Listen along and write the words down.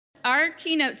Our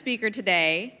keynote speaker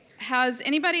today, has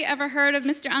anybody ever heard of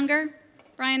Mr. Unger?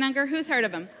 Brian Unger? Who's heard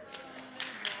of him?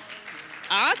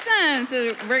 Awesome.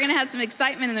 So we're going to have some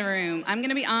excitement in the room. I'm going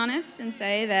to be honest and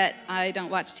say that I don't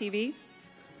watch TV.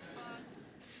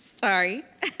 Sorry,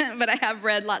 but I have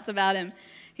read lots about him.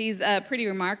 He's pretty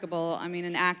remarkable. I mean,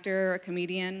 an actor, a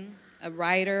comedian, a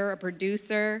writer, a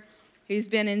producer. He's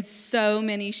been in so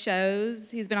many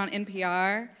shows. He's been on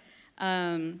NPR.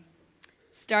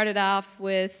 Started off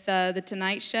with The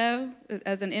Tonight Show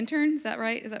as an intern. Is that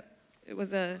right? It was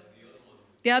the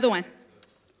other one.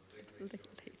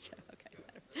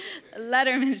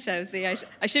 Letterman Show. See,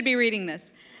 I should be reading this.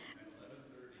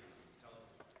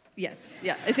 Yes,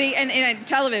 yeah. See, and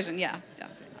television, yeah.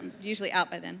 I'm usually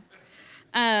out by then.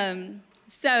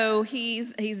 So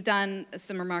he's done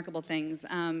some remarkable things.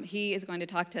 He is going to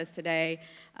talk to us today.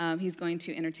 He's going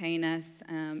to entertain us,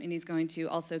 and he's going to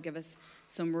also give us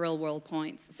some real-world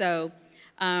points. So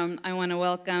I want to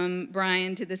welcome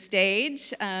Brian to the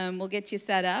stage. We'll get you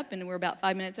set up, and we're about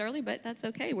 5 minutes early, but that's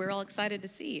okay. We're all excited to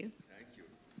see you. Thank you.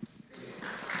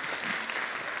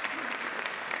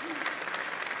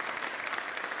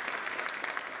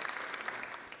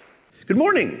 Good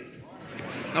morning.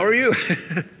 How are you?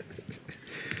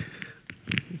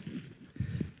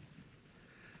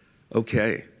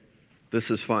 Okay, this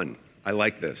is fun. I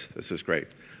like this. This is great.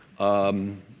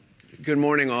 Good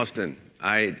morning, Austin.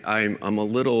 I'm a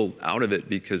little out of it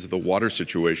because of the water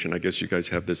situation. I guess you guys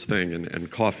have this thing, and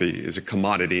coffee is a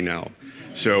commodity now.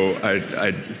 So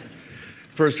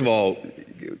first of all,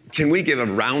 can we give a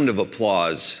round of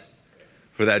applause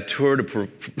for that tour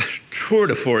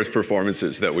de force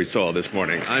performances that we saw this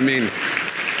morning? I mean,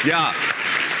 yeah,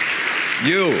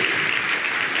 you.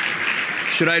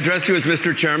 Should I address you as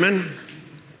Mr. Chairman?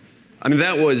 I mean,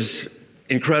 that was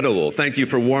incredible. Thank you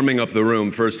for warming up the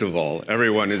room, first of all.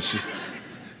 Everyone is,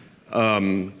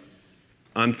 I'm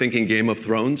thinking Game of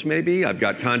Thrones, maybe? I've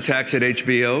got contacts at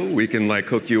HBO. We can, like,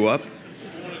 hook you up.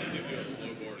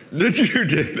 Did you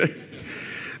did?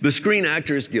 The Screen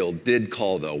Actors Guild did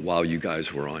call, though, while you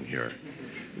guys were on here.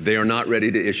 They are not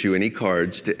ready to issue any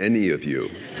cards to any of you.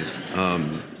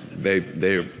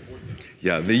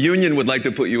 Yeah, the union would like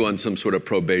to put you on some sort of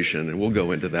probation, and we'll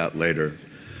go into that later.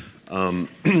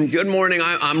 Good morning.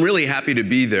 I'm really happy to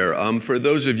be there. For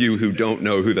those of you who don't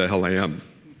know who the hell I am,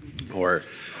 or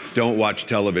don't watch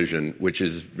television, which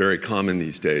is very common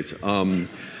these days,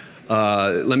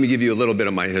 let me give you a little bit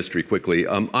of my history quickly.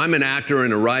 I'm an actor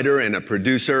and a writer and a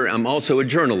producer. I'm also a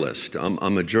journalist.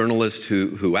 I'm a journalist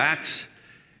who acts,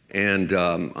 and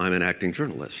I'm an acting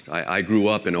journalist. I grew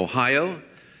up in Ohio.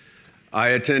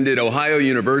 I attended Ohio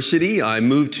University. I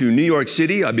moved to New York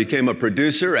City. I became a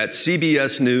producer at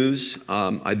CBS News.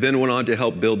 I then went on to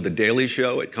help build The Daily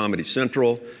Show at Comedy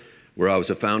Central, where I was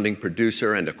a founding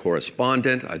producer and a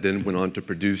correspondent. I then went on to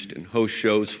produce and host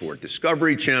shows for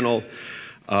Discovery Channel,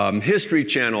 History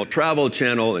Channel, Travel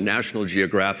Channel, and National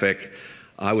Geographic.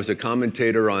 I was a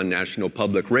commentator on National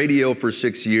Public Radio for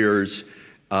 6 years,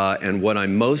 and what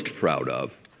I'm most proud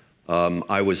of,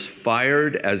 I was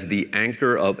fired as the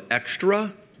anchor of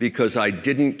Extra because I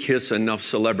didn't kiss enough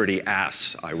celebrity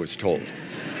ass, I was told.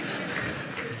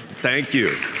 Thank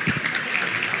you.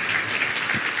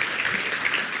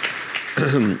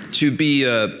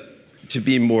 To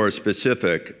be more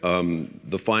specific,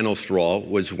 the final straw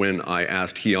was when I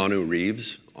asked Keanu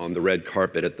Reeves on the red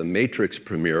carpet at the Matrix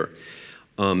premiere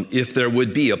if there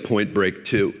would be a Point Break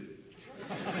 2.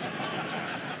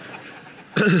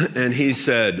 And he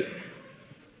said,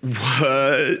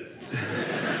 "What?"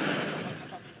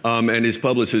 And his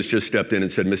publicist just stepped in and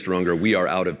said, "Mr. Unger, we are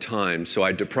out of time." So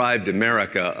I deprived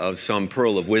America of some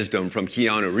pearl of wisdom from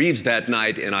Keanu Reeves that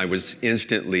night, and I was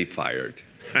instantly fired.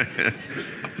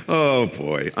 Oh,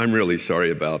 boy. I'm really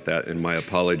sorry about that, and my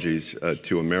apologies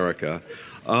to America.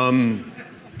 I'm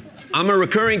a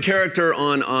recurring character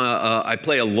on, I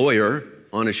play a lawyer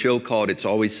on a show called It's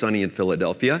Always Sunny in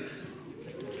Philadelphia.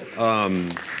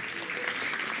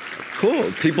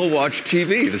 Cool. People watch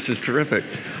TV. This is terrific.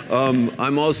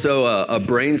 I'm also a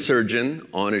brain surgeon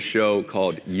on a show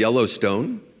called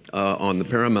Yellowstone on the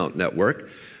Paramount Network.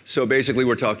 So basically,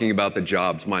 we're talking about the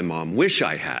jobs my mom wish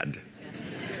I had,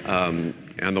 and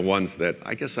the ones that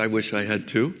I guess I wish I had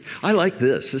too. I like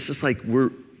this. This is like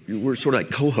we're sort of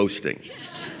like co-hosting.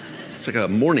 It's like a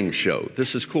morning show.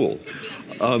 This is cool.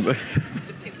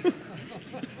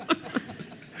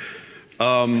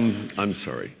 I'm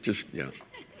sorry. Just yeah.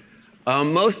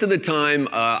 Most of the time,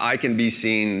 I can be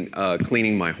seen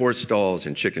cleaning my horse stalls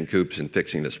and chicken coops and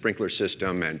fixing the sprinkler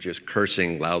system and just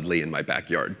cursing loudly in my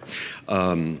backyard.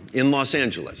 In Los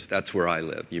Angeles, that's where I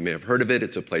live. You may have heard of it.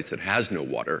 It's a place that has no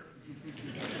water.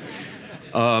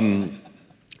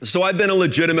 So I've been a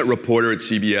legitimate reporter at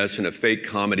CBS and a fake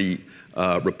comedy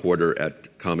reporter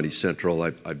at Comedy Central.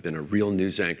 I've been a real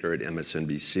news anchor at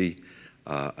MSNBC.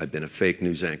 I've been a fake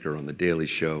news anchor on The Daily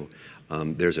Show.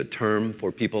 There's a term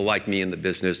for people like me in the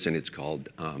business, and it's called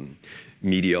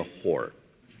media whore.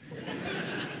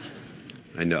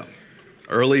 I know.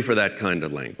 Early for that kind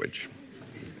of language.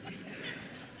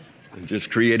 I just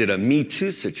created a Me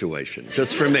Too situation,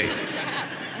 just for me.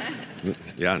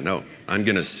 Yeah, no, I'm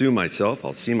going to sue myself.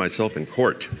 I'll see myself in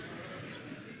court.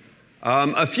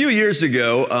 A few years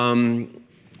ago,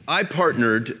 I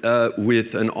partnered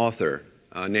with an author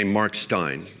named Mark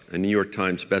Stein, a New York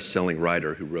Times best-selling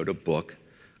writer who wrote a book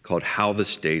called How the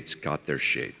States Got Their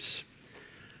Shapes.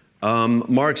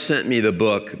 Mark sent me the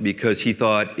book because he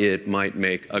thought it might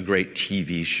make a great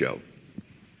TV show.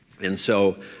 And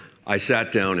so I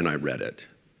sat down and I read it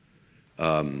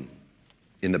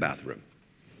in the bathroom.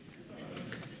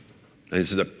 And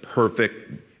this is a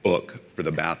perfect book for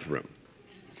the bathroom.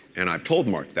 And I've told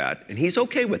Mark that, and he's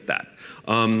okay with that.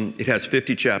 It has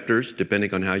 50 chapters.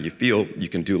 Depending on how you feel, you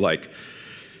can do like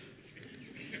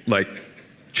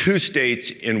 2 states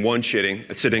in one sitting.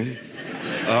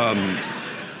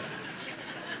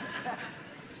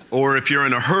 Or if you're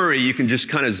in a hurry, you can just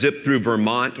kind of zip through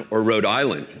Vermont or Rhode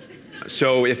Island.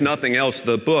 So if nothing else,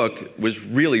 the book was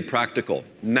really practical.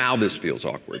 Now this feels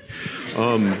awkward.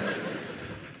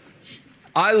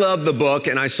 I love the book,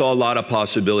 and I saw a lot of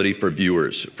possibility for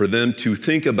viewers, for them to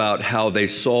think about how they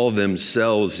saw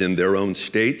themselves in their own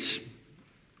states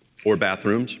or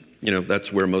bathrooms. You know,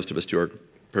 that's where most of us do our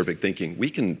perfect thinking. We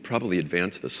can probably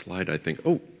advance the slide, I think.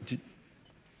 Oh,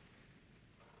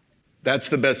 that's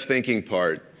the best thinking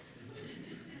part.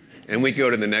 And we go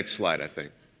to the next slide, I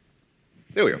think.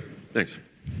 There we go. Thanks.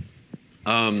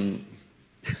 Oh,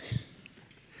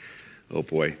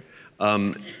 boy.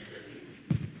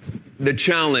 The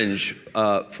challenge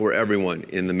for everyone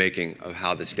in the making of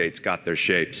How the States Got Their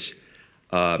Shapes,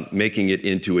 making it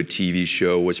into a TV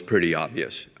show, was pretty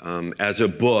obvious. As a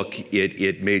book,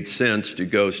 it made sense to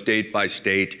go state by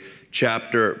state,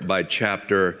 chapter by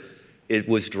chapter. It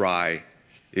was dry.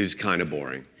 It was kind of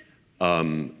boring.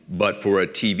 But for a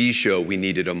TV show, we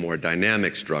needed a more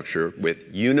dynamic structure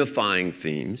with unifying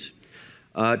themes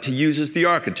to use as the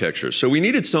architecture. So we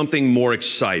needed something more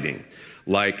exciting,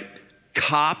 like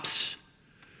cops,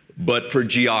 but for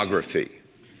geography.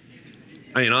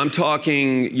 I mean, I'm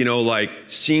talking, you know, like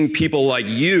seeing people like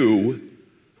you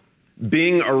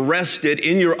being arrested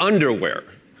in your underwear,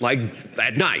 like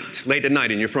at night, late at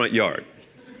night in your front yard.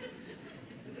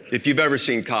 If you've ever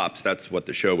seen Cops, that's what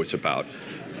the show was about.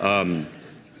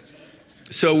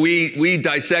 So we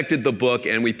dissected the book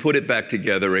and we put it back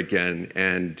together again,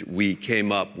 and we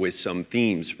came up with some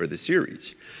themes for the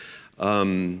series.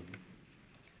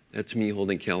 That's me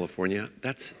holding California.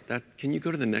 Can you go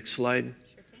to the next slide?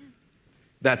 Sure can.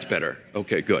 That's better.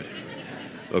 Okay, good.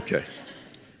 Okay.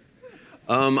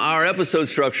 Our episode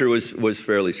structure was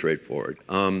fairly straightforward.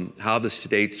 How the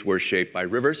states were shaped by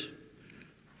rivers,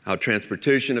 how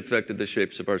transportation affected the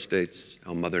shapes of our states,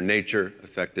 how Mother Nature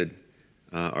affected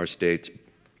our states,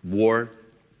 war,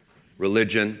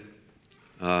 religion,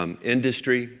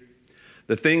 industry,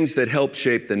 the things that help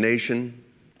shape the nation,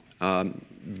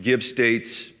 give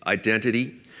states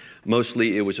identity.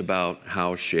 Mostly it was about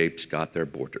how shapes got their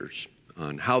borders,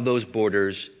 on how those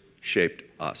borders shaped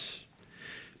us.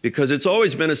 Because it's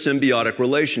always been a symbiotic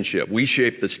relationship. We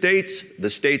shape the states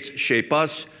shape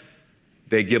us,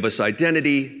 they give us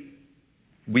identity,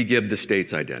 we give the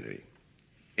states identity.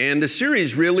 And the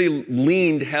series really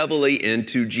leaned heavily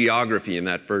into geography in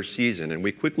that first season, and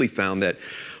we quickly found that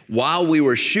while we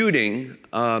were shooting,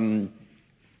 the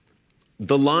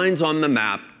lines on the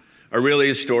map are really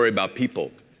a story about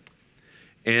people.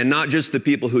 And not just the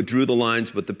people who drew the lines,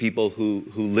 but the people who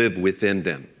live within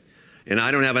them. And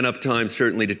I don't have enough time,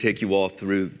 certainly, to take you all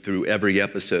through every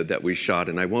episode that we shot,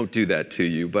 and I won't do that to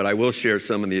you, but I will share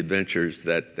some of the adventures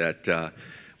that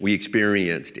we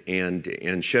experienced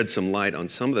and shed some light on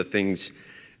some of the things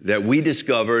that we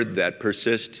discovered that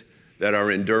persist, that are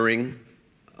enduring,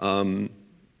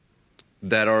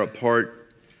 that are a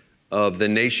part of the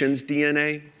nation's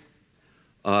DNA,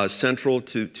 central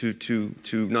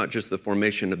to not just the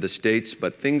formation of the states,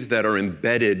 but things that are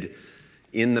embedded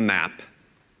in the map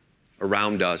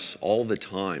around us all the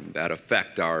time that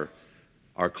affect our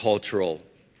cultural,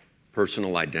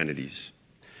 personal identities.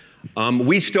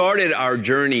 We started our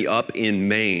journey up in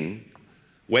Maine,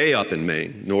 way up in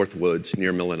Maine, North Woods,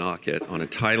 near Millinocket, on a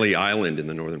tiny island in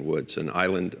the northern woods, an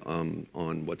island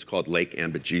on what's called Lake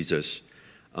Ambejesus.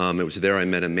 It was there I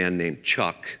met a man named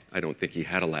Chuck. I don't think he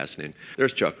had a last name.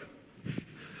 There's Chuck.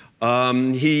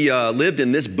 He lived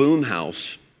in this boom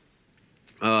house.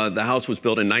 The house was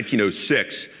built in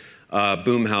 1906.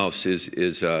 Boom house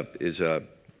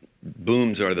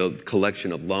booms are the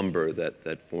collection of lumber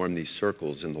that form these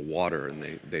circles in the water,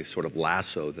 and they sort of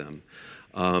lasso them.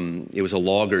 It was a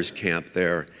loggers camp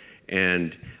there,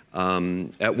 and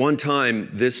at one time,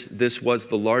 this was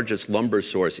the largest lumber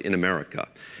source in America.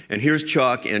 And here's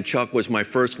Chuck, and Chuck was my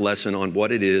first lesson on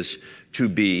what it is to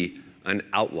be an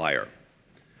outlier.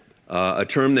 A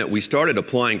term that we started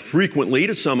applying frequently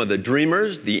to some of the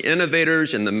dreamers, the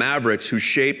innovators, and the mavericks who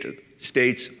shaped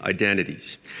states'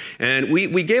 identities. And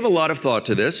we gave a lot of thought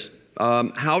to this.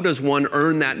 How does one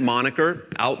earn that moniker,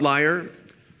 outlier?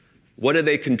 What do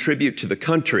they contribute to the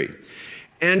country?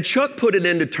 And Chuck put it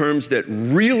into terms that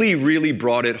really, really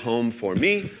brought it home for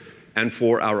me and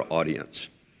for our audience.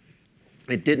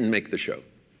 It didn't make the show.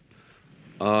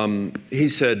 He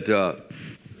said,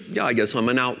 yeah, I guess I'm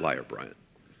an outlier, Brian.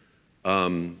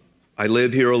 I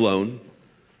live here alone.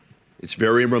 It's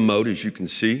very remote, as you can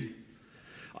see.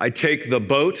 I take the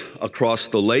boat across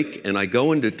the lake, and I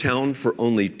go into town for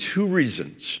only 2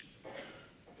 reasons: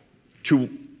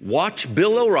 to watch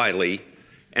Bill O'Reilly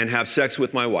and have sex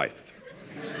with my wife.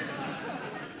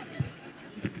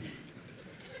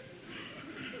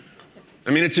 I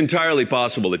mean, it's entirely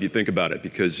possible if you think about it,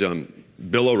 because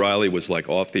Bill O'Reilly was like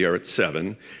off the air at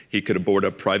 7. He could board a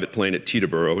private plane at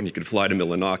Teterboro, and he could fly to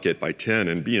Millinocket by 10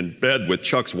 and be in bed with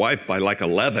Chuck's wife by like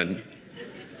 11.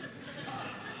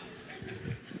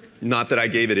 Not that I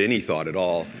gave it any thought at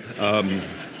all.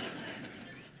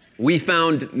 We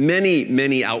found many,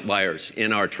 many outliers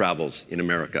in our travels in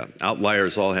America.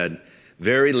 Outliers all had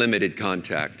very limited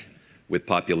contact with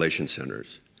population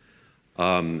centers.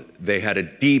 They had a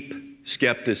deep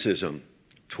skepticism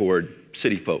toward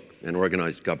city folk and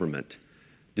organized government,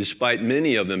 despite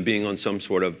many of them being on some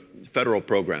sort of federal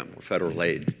program or federal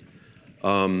aid.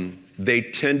 They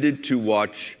tended to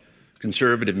watch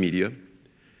conservative media,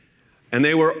 and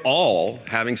they were all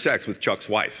having sex with Chuck's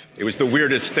wife. It was the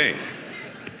weirdest thing.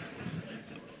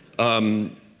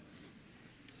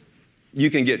 You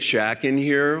can get Shaq in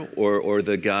here, or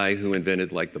the guy who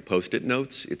invented like the Post-it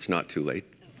notes. It's not too late.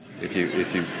 If you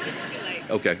It's too late.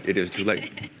 Okay, it is too late.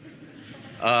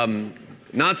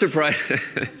 Not surprising,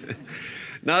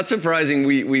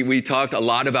 we talked a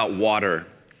lot about water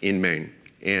in Maine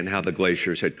and how the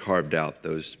glaciers had carved out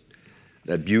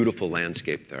that beautiful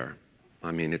landscape there.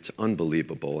 I mean, it's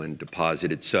unbelievable, and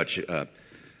deposited such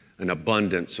an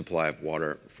abundant supply of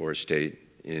water for a state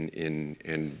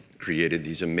and created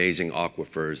these amazing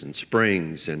aquifers and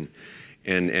springs. And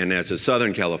as a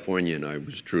Southern Californian, I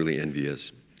was truly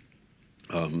envious.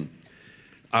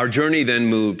 Our journey then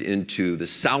moved into the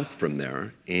south from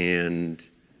there, and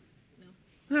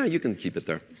you can keep it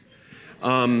there.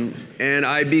 And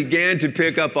I began to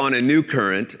pick up on a new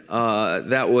current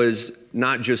that was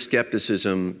not just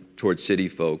skepticism toward city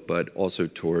folk, but also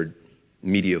toward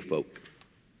media folk,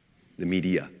 the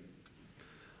media.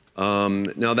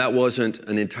 Now, that wasn't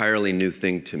an entirely new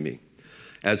thing to me.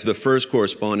 As the first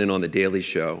correspondent on The Daily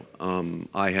Show,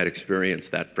 I had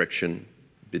experienced that friction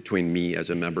between me as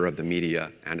a member of the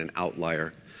media and an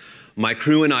outlier. My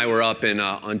crew and I were up in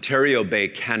Ontario Bay,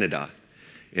 Canada,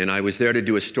 and I was there to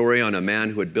do a story on a man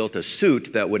who had built a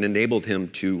suit that would enable him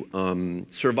to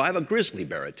survive a grizzly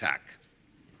bear attack.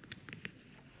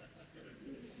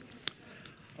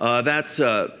 That's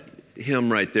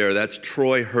him right there. That's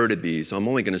Troy Hurtubise. I'm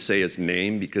only going to say his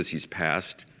name because he's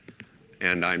passed,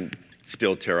 and I'm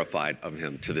still terrified of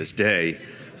him to this day.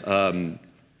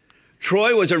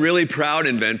 Troy was a really proud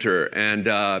inventor,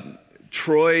 and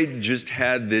Troy just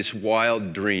had this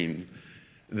wild dream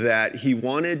that he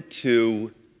wanted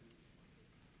to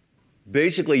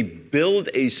basically build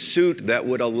a suit that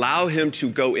would allow him to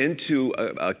go into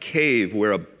a cave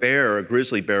where a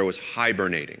grizzly bear was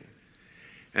hibernating.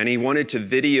 And he wanted to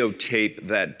videotape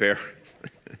that bear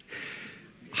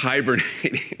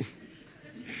hibernating.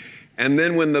 And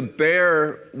then when the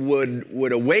bear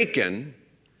would awaken,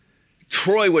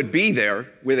 Troy would be there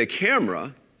with a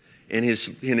camera in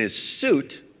his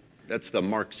suit. That's the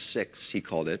Mark VI, he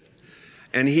called it.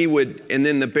 And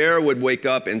then the bear would wake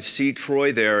up and see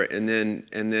Troy there, and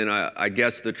then I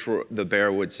guess the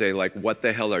bear would say, like, "What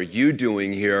the hell are you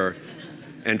doing here?"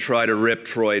 and try to rip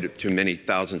Troy to many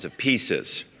thousands of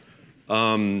pieces.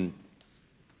 That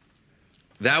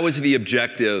was the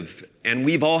objective, and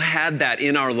we've all had that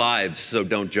in our lives, so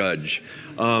don't judge.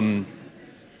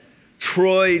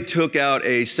 Troy took out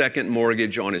a second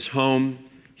mortgage on his home.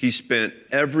 He spent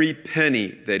every penny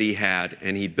that he had,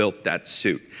 and he built that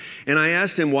suit. And I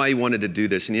asked him why he wanted to do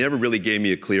this, and he never really gave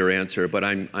me a clear answer, but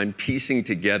I'm piecing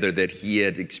together that he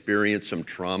had experienced some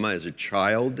trauma as a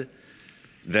child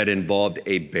that involved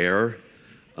a bear.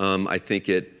 I think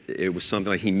it was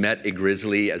something like he met a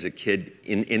grizzly as a kid.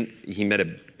 He met a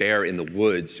bear in the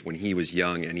woods when he was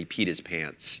young, and he peed his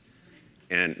pants.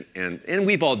 And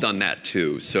we've all done that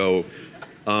too. So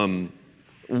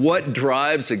what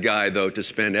drives a guy, though, to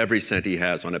spend every cent he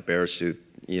has on a bear suit,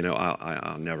 you know,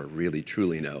 I'll never really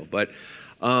truly know. But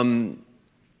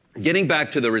getting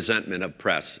back to the resentment of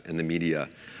press and the media,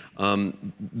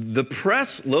 the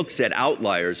press looks at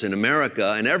outliers in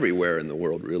America and everywhere in the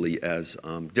world really as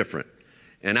different.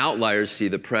 And outliers see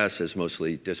the press as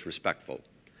mostly disrespectful.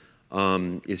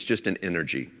 It's just an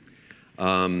energy.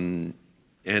 And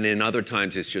in other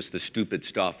times, it's just the stupid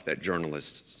stuff that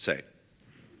journalists say.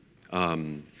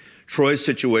 Troy's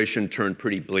situation turned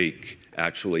pretty bleak,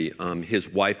 actually. His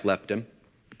wife left him,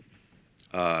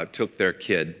 took their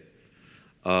kid.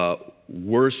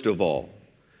 Worst of all,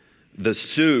 the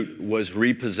suit was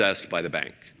repossessed by the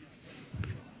bank.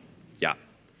 Yeah.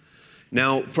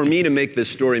 Now, for me to make this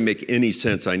story make any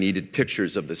sense, I needed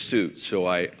pictures of the suit. So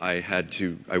I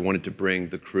wanted to bring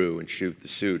the crew and shoot the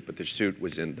suit, but the suit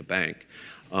was in the bank.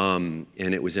 And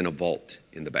it was in a vault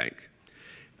in the bank.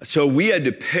 So we had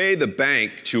to pay the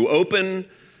bank to open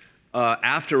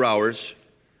after hours.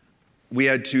 We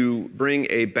had to bring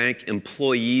a bank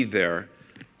employee there.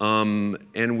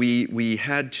 And we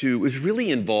had to, it was really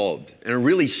involved and a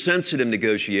really sensitive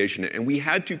negotiation. And we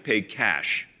had to pay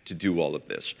cash to do all of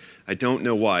this. I don't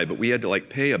know why, but we had to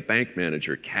like pay a bank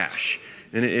manager cash.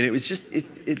 And it was just,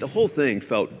 the whole thing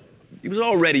felt, it was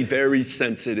already very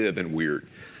sensitive and weird.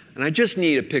 And I just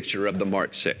need a picture of the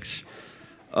Mark 6.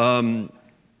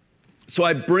 So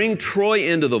I bring Troy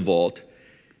into the vault,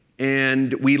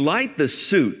 and we light the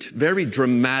suit very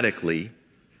dramatically.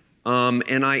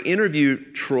 And I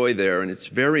interviewed Troy there, and it's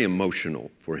very emotional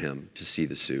for him to see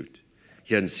the suit.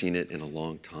 He hadn't seen it in a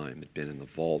long time. It'd been in the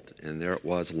vault, and there it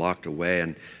was, locked away,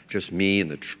 and just me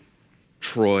and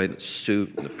Troy, the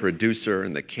suit, and the producer,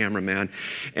 and the cameraman.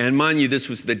 And mind you, this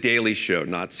was the Daily Show,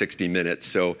 not 60 Minutes.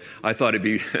 So I thought it'd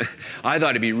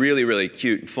be really, really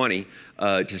cute and funny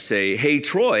to say, "Hey,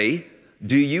 Troy,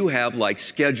 do you have like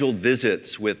scheduled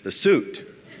visits with the suit?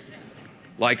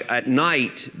 Like at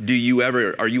night,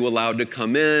 are you allowed to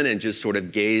come in and just sort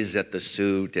of gaze at the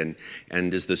suit, and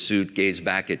does the suit gaze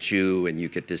back at you and you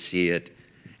get to see it?"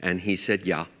 And he said,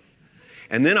 "Yeah."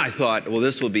 And then I thought, well,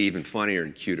 this will be even funnier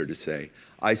and cuter to say.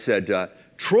 I said,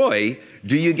 "Troy,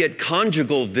 do you get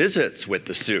conjugal visits with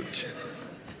the suit?"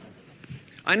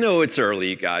 I know it's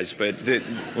early, guys, but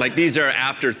like these are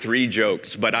after 3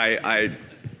 jokes, but I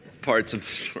parts of the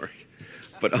story.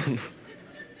 But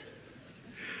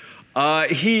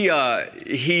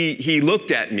he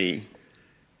looked at me,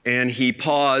 and he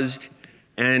paused,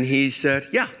 and he said,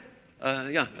 "Yeah,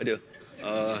 yeah, I do.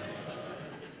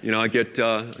 You know, I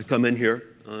come in here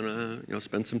and you know,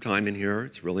 spend some time in here.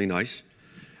 It's really nice,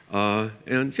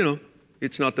 and you know,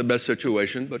 it's not the best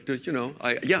situation, but you know,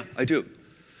 yeah, I do."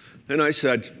 And I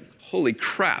said, "Holy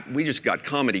crap, we just got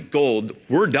comedy gold.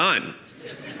 We're done."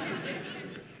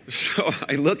 So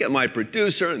I look at my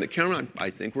producer and the camera, I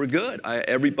think we're good.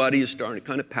 Everybody is starting to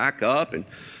kind of pack up, and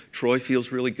Troy feels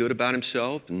really good about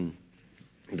himself, and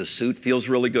the suit feels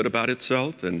really good about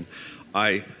itself. And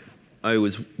I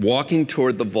was walking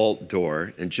toward the vault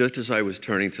door, and just as I was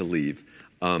turning to leave,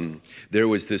 there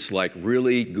was this like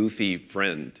really goofy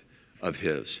friend of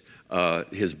his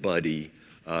buddy,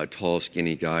 tall,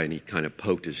 skinny guy, and he kind of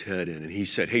poked his head in, and he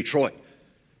said, "Hey, Troy,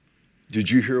 did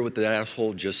you hear what that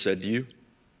asshole just said to you?"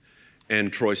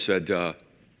 And Troy said,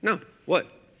 "No, what?"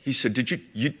 He said,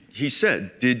 he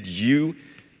said to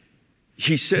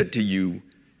you,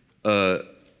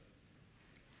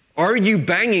 "Are you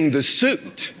banging the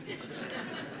suit?"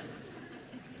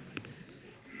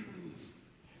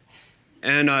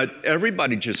 And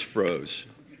everybody just froze.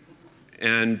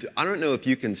 And I don't know if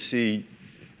you can see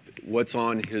what's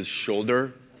on his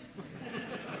shoulder.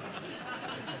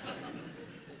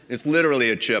 It's literally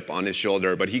a chip on his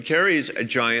shoulder, but he carries a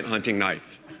giant hunting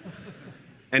knife.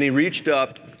 And he reached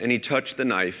up and he touched the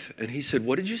knife and he said,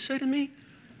 "What did you say to me?"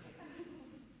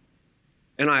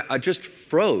 And I just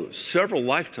froze. Several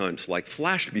lifetimes like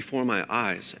flashed before my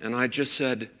eyes. And I just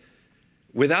said,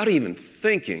 without even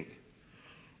thinking,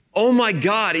 "Oh my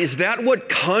God, is that what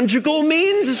conjugal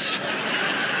means?"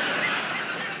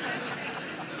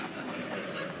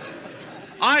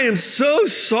 I am so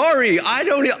sorry.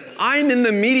 I'm in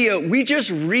the media. We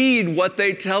just read what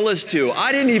they tell us to.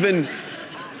 I didn't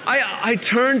I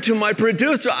turned to my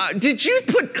producer. Did you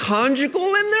put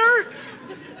conjugal in there?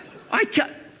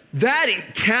 That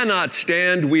cannot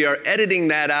stand. We are editing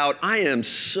that out. I am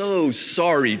so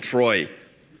sorry, Troy.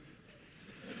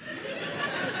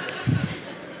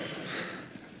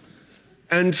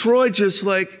 And Troy just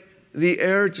like, the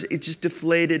air, it just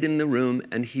deflated in the room,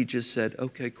 and he just said,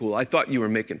 okay, cool. I thought you were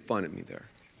making fun of me there.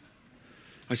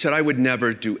 I said, I would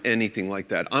never do anything like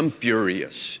that. I'm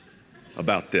furious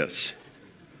about this.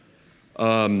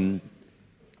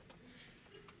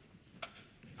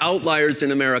 Outliers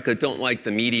in America don't like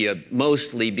the media,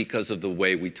 mostly because of the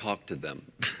way we talk to them.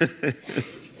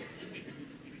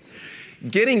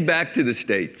 Getting back to the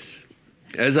States,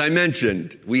 as I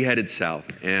mentioned, we headed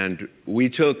south, and we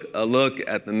took a look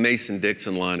at the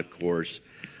Mason-Dixon line, of course.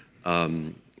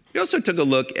 We also took a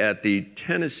look at the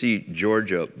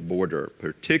Tennessee-Georgia border,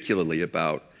 particularly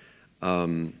about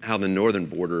how the northern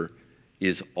border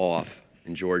is off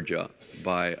in Georgia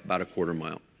by about a quarter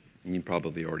mile. And you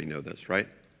probably already know this, right?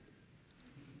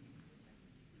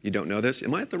 You don't know this?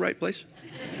 Am I at the right place?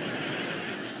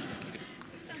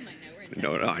 Some might know we're in Texas.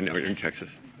 No, I know you're in Texas.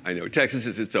 I know. Texas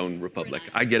is its own republic.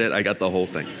 I get it. I got the whole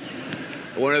thing.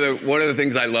 One of the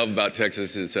things I love about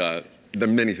Texas is, there are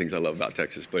many things I love about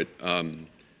Texas, but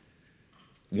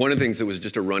one of the things that was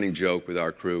just a running joke with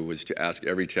our crew was to ask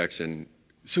every Texan,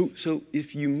 so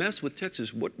if you mess with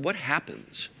Texas, what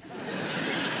happens?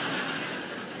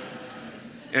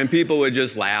 And people would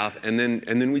just laugh, and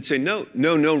then we'd say, no,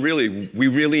 really, we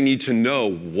really need to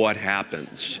know what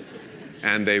happens.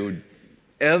 And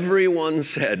everyone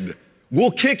said,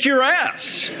 we'll kick your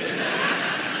ass.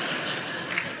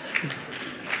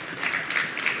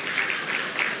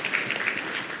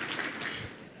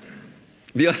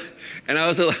 And I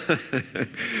also,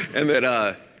 and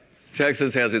that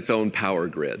Texas has its own power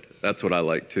grid. That's what I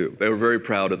like too. They were very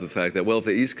proud of the fact that, well, if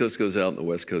the East Coast goes out and the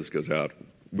West Coast goes out,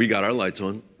 we got our lights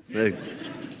on. Hey.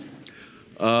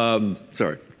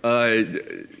 Sorry.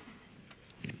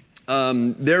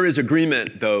 There is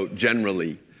agreement, though,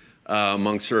 generally,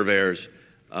 among surveyors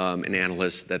and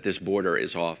analysts that this border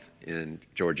is off in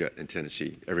Georgia and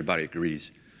Tennessee. Everybody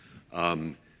agrees.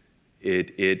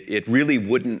 It really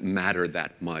wouldn't matter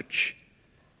that much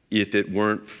if it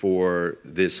weren't for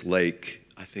this lake.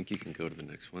 I think you can go to the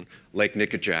next one. Lake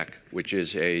Nickajack, which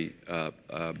is a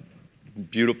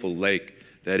beautiful lake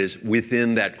that is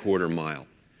within that quarter mile,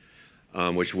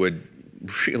 which would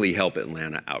really help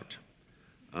Atlanta out.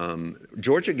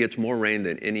 Georgia gets more rain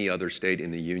than any other state in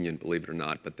the union, believe it or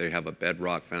not, but they have a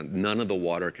bedrock found. None of the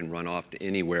water can run off to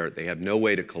anywhere. They have no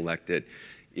way to collect it.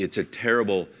 It's a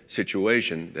terrible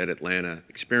situation that Atlanta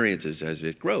experiences as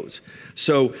it grows.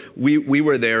 So we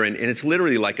were there, and it's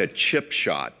literally like a chip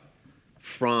shot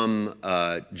from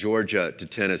Georgia to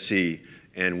Tennessee,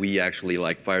 and we actually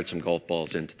fired some golf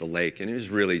balls into the lake, and it was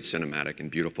really cinematic and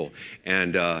beautiful.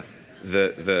 And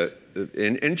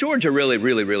and Georgia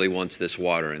really wants this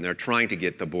water, and they're trying to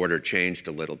get the border changed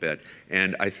a little bit.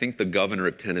 And I think the governor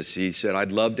of Tennessee said,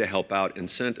 I'd love to help out, and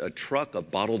sent a truck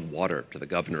of bottled water to the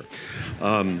governor.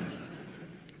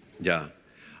 Yeah.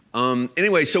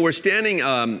 Anyway, so we're standing,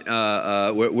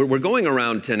 we're going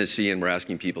around Tennessee, and we're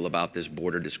asking people about this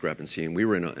border discrepancy. And we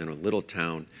were in a little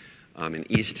town in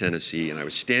East Tennessee, and I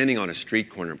was standing on a street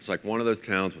corner. It's like one of those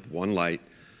towns with one light.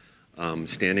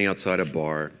 Standing outside a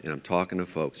bar, and I'm talking to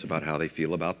folks about how they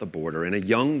feel about the border, and a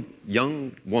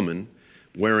young woman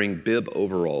wearing bib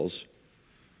overalls.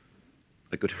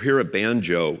 I could hear a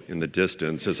banjo in the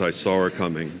distance as I saw her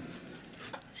coming.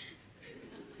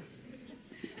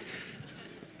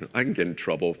 I can get in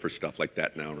trouble for stuff like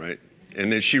that now, right?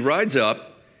 And then she rides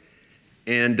up,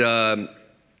 and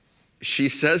she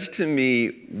says to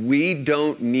me, we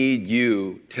don't need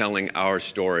you telling our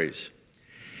stories.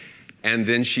 And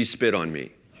then she spit on me.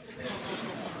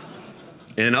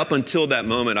 And up until that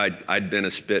moment, I'd been a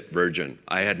spit virgin.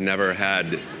 I had never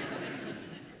had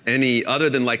any, other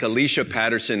than Alicia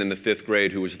Patterson in the 5th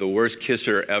grade, who was the worst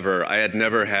kisser ever, I had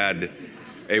never had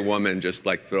a woman just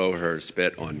throw her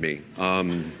spit on me.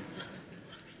 And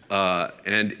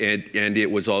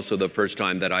it was also the first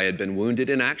time that I had been wounded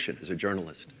in action as a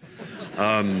journalist.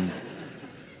 I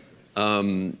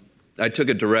took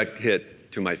a direct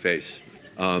hit to my face.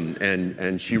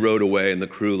 And she rode away, and the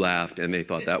crew laughed, and they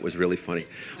thought that was really funny.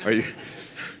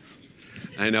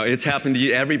 I know, it's happened to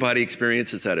you. Everybody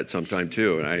experiences that at some time,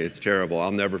 too. And it's terrible.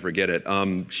 I'll never forget it.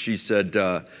 She said,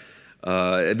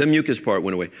 the mucus part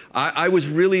went away. I was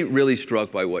really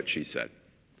struck by what she said.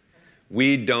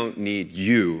 We don't need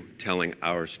you telling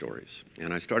our stories.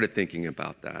 And I started thinking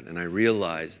about that, and I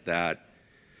realized that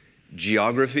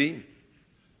geography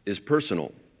is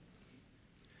personal.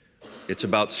 It's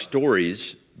about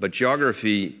stories but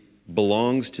geography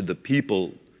belongs to the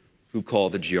people who call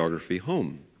the geography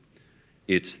home.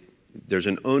 There's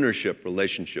an ownership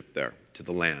relationship there to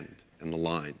the land and the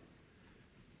line.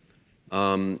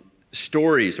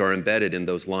 Stories are embedded in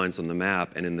those lines on the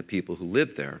map and in the people who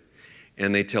live there,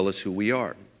 and they tell us who we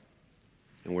are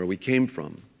and where we came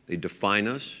from. They define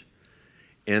us,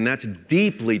 and that's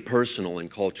deeply personal and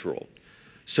cultural.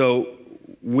 So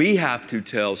we have to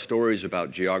tell stories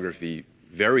about geography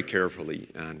very carefully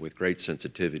and with great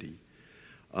sensitivity.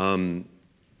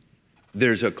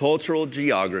 There's a cultural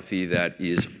geography that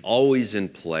is always in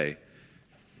play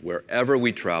wherever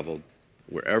we travel,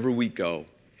 wherever we go,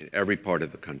 in every part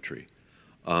of the country.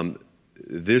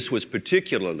 This was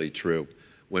particularly true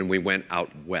when we went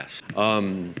out west.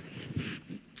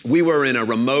 We were in a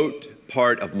remote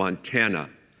part of Montana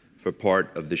for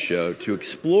part of the show to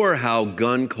explore how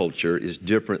gun culture is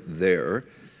different there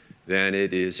than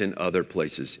it is in other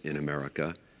places in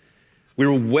America. We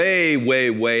were way, way,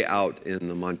 way out in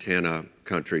the Montana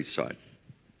countryside,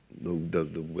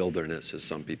 the wilderness, as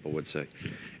some people would say.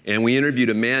 And we interviewed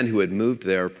a man who had moved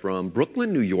there from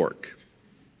Brooklyn, New York.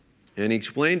 And he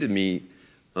explained to me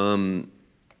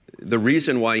the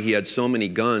reason why he had so many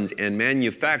guns and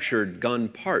manufactured gun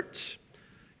parts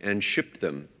and shipped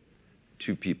them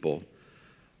to people.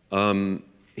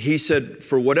 He said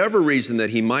for whatever reason that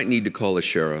he might need to call a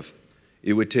sheriff,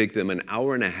 it would take them an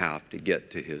hour and a half to get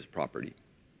to his property.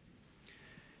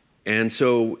 And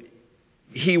so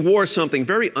he wore something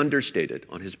very understated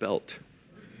on his belt.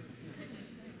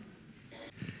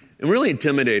 A really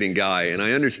intimidating guy, and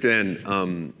I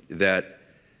understand that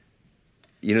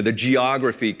the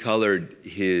geography colored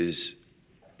his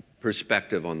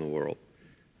perspective on the world,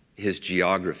 his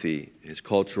geography, his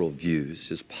cultural views,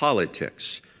 his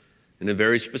politics in a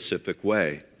very specific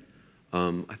way.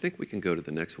 I think we can go to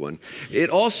the next one. It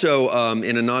also,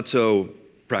 in a not so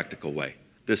practical way.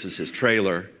 This is his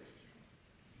trailer.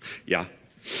 Yeah,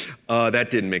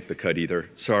 that didn't make the cut either,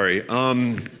 sorry.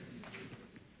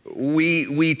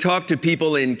 We talked to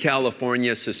people in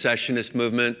California secessionist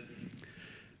movement.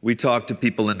 We talked to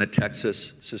people in the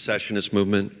Texas secessionist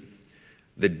movement,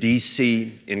 the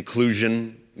DC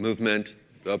inclusion movement,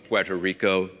 the Puerto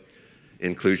Rico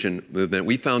inclusion movement.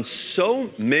 We found so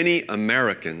many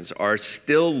Americans are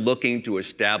still looking to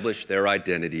establish their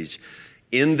identities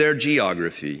in their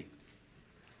geography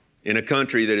in a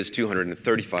country that is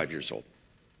 235 years old.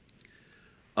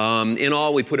 In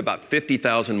all, we put about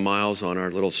 50,000 miles on our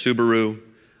little Subaru,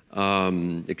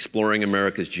 exploring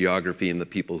America's geography and the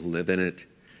people who live in it,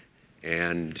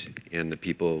 and the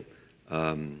people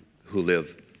who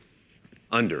live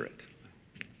under it.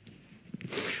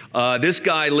 This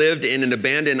guy lived in an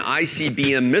abandoned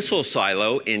ICBM missile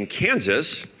silo in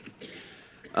Kansas.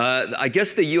 I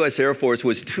guess the US Air Force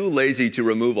was too lazy to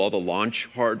remove all the launch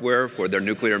hardware for their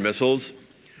nuclear missiles.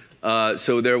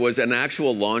 So there was an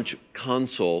actual launch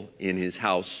console in his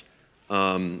house,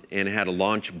 and it had a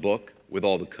launch book with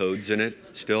all the codes in it,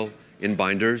 still in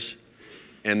binders.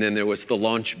 And then there was the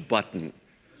launch button,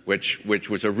 which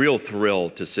was a real thrill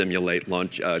to simulate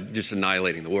launch, just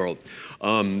annihilating the world,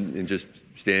 and just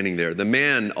standing there. The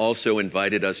man also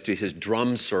invited us to his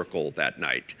drum circle that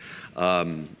night,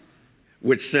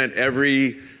 which sent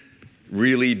every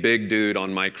really big dude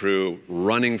on my crew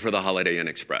running for the Holiday Inn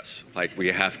Express. Like, we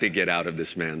have to get out of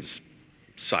this man's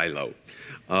silo.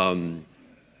 When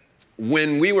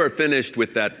we were finished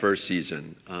with that first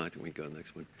season, I think we can go to the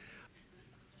next one,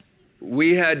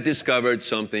 we had discovered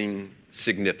something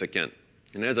significant.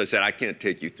 And as I said, I can't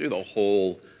take you through the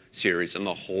whole series and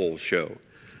the whole show.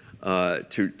 I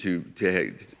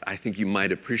think you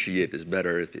might appreciate this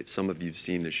better if some of you've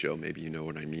seen the show, maybe you know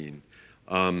what I mean.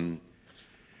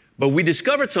 But we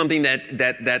discovered something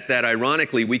that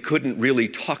ironically we couldn't really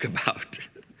talk about.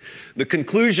 The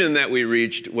conclusion that we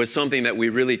reached was something that we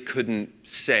really couldn't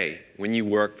say when you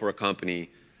work for a company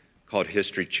called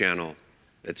History Channel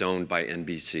that's owned by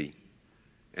NBC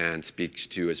and speaks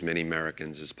to as many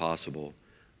Americans as possible.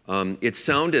 It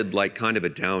sounded like kind of a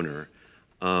downer,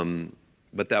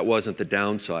 but that wasn't the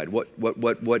downside. What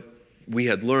we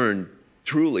had learned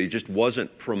truly just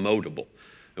wasn't promotable.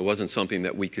 It wasn't something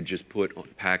that we could just put on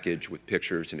a package with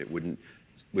pictures and it wouldn't,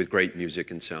 with great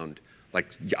music and sound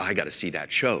like, yeah, I got to see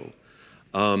that show.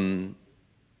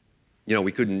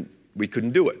 We couldn't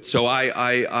do it. So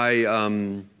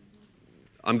I'm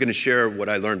going to share what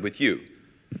I learned with you,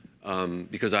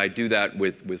 because I do that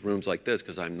with rooms like this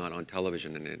because I'm not on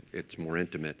television and it's more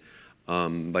intimate.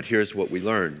 But here's what we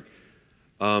learned.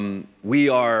 We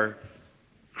are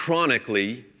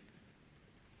chronically,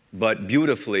 but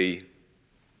beautifully,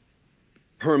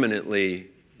 permanently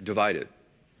divided.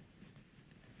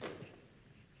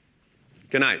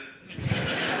 Good night.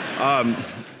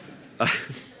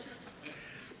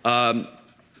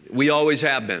 We always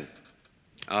have been.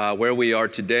 Where we are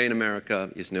today in America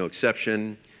is no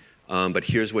exception. But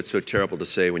here's what's so terrible to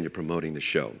say when you're promoting the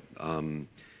show.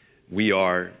 We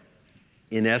are,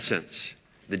 in essence,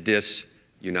 the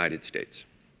dis-United States.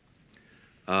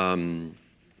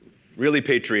 Really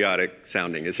patriotic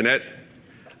sounding, isn't it?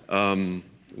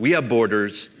 We have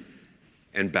borders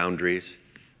and boundaries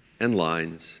and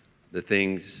lines, the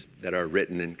things that are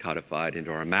written and codified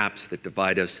into our maps that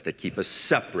divide us, that keep us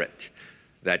separate,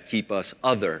 that keep us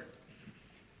other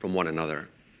from one another.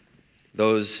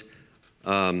 Those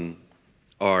are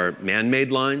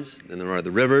man-made lines, and there are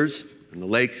the rivers and the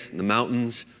lakes and the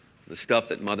mountains, the stuff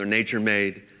that Mother Nature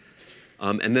made.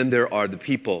 And then there are the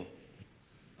people,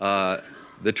 the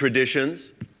traditions,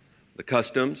 the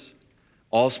customs,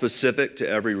 all specific to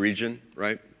every region,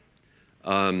 right?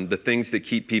 The things that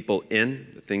keep people in,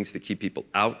 the things that keep people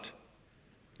out.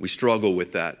 We struggle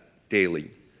with that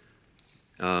daily.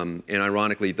 And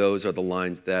ironically, those are the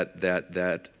lines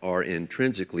that are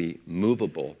intrinsically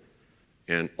movable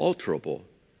and alterable,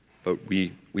 but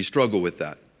we struggle with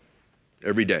that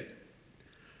every day.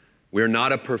 We're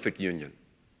not a perfect union.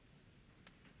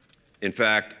 In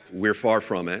fact, we're far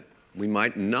from it. We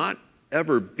might not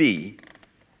ever be,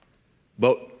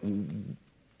 but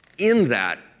in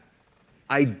that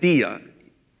idea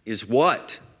is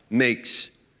what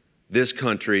makes this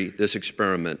country, this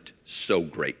experiment, so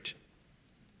great.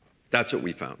 That's what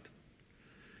we found.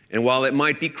 And while it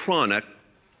might be chronic,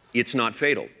 it's not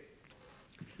fatal.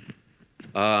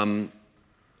 I'm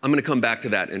going to come back to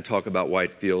that and talk about why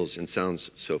it feels and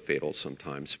sounds so fatal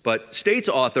sometimes. But States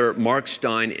author Mark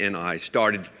Stein and I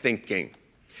started thinking,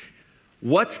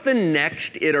 what's the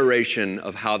next iteration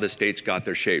of how the states got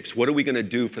their shapes? What are we going to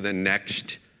do for the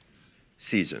next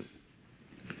season?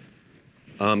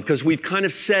 Because we've kind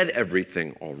of said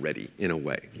everything already, in a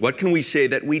way. What can we say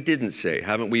that we didn't say?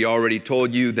 Haven't we already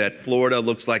told you that Florida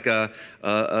looks like a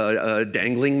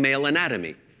dangling male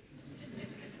anatomy?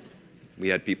 We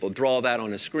had people draw that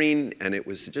on a screen, and it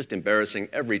was just embarrassing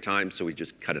every time, so we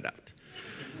just cut it out.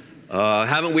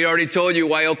 Haven't we already told you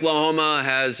why Oklahoma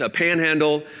has a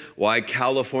panhandle, why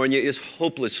California is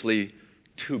hopelessly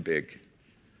too big?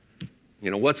 You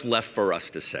know, what's left for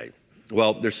us to say?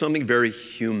 Well, there's something very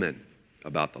human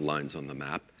about the lines on the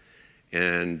map.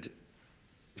 And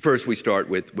first we start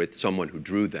with someone who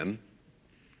drew them.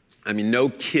 I mean, no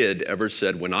kid ever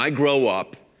said, when I grow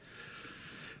up,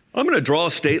 I'm going to draw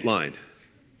a state line.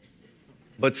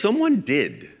 But someone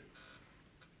did,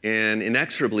 and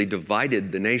inexorably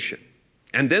divided the nation.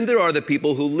 And then there are the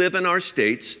people who live in our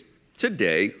states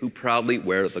today who proudly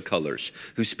wear the colors,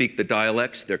 who speak the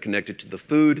dialects, they're connected to the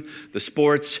food, the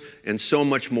sports, and so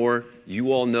much more.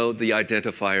 You all know the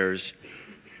identifiers.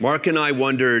 Mark and I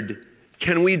wondered,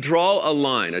 can we draw a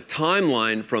line, a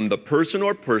timeline from the person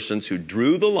or persons who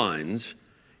drew the lines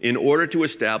in order to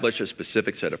establish a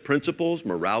specific set of principles,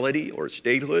 morality, or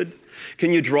statehood?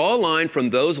 Can you draw a line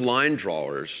from those line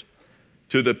drawers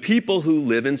to the people who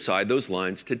live inside those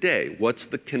lines today? What's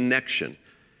the connection?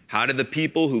 How do the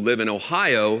people who live in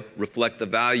Ohio reflect the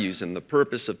values and the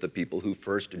purpose of the people who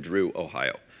first drew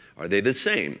Ohio? Are they the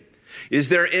same? Is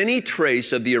there any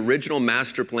trace of the original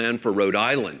master plan for Rhode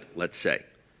Island, let's say?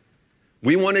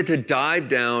 We wanted to dive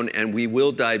down, and we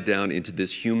will dive down into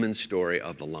this human story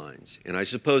of the lines. And I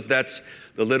suppose that's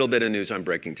the little bit of news I'm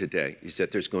breaking today, is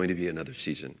that there's going to be another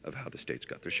season of how the states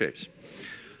got their shapes.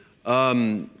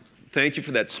 Thank you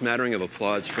for that smattering of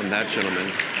applause from that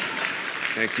gentleman.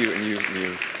 Thank you, and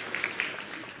you.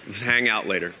 Let's hang out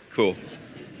later. Cool.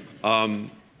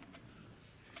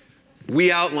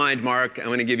 We outlined, Mark, I'm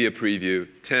going to give you a preview,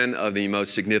 10 of the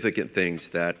most significant things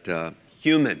that,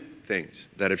 human things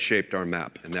that have shaped our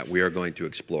map and that we are going to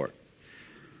explore.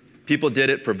 People did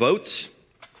it for votes,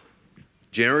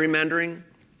 gerrymandering.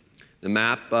 The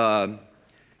map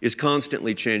is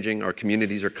constantly changing. Our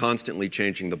communities are constantly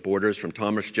changing the borders from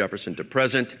Thomas Jefferson to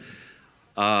present.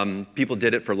 People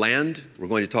did it for land. We're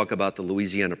going to talk about the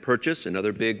Louisiana Purchase and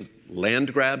other big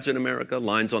land grabs in America,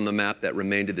 lines on the map that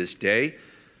remain to this day.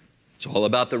 It's all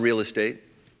about the real estate.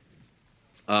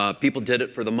 People did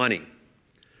it for the money.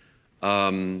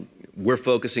 We're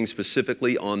focusing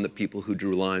specifically on the people who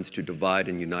drew lines to divide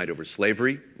and unite over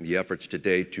slavery, the efforts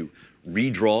today to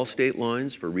redraw state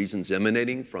lines for reasons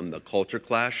emanating from the culture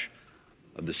clash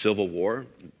of the Civil War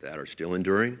that are still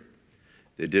enduring.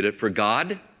 They did it for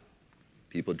God.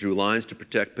 People drew lines to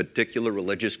protect particular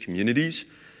religious communities,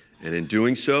 and in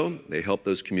doing so, they helped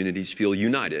those communities feel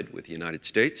united with the United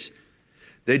States.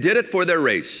 They did it for their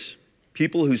race,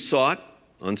 people who sought,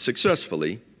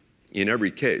 unsuccessfully, in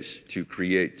every case, to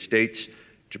create states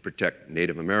to protect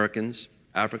Native Americans,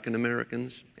 African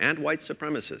Americans, and white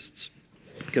supremacists,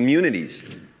 communities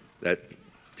that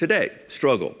today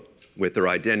struggle with their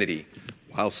identity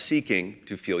while seeking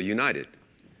to feel united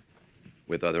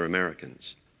with other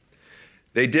Americans.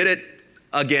 They did it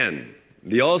again.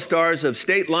 The all-stars of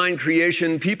state line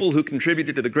creation, people who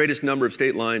contributed to the greatest number of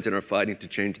state lines and are fighting to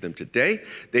change them today,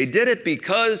 they did it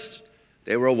because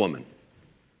they were a woman.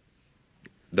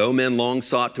 Though men long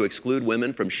sought to exclude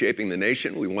women from shaping the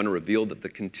nation, we want to reveal that the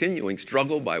continuing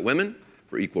struggle by women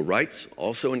for equal rights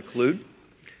also include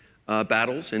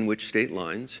battles in which state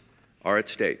lines are at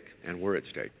stake and were at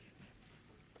stake.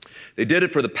 They did it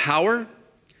for the power.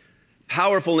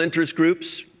 Powerful interest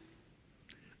groups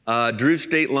drew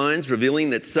state lines,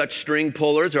 revealing that such string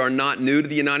pullers are not new to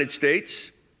the United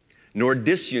States, nor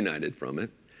disunited from it.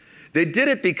 They did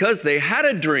it because they had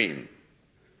a dream.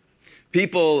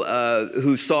 People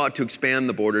who sought to expand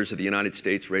the borders of the United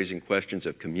States, raising questions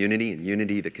of community and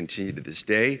unity that continue to this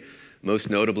day, most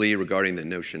notably regarding the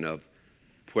notion of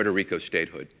Puerto Rico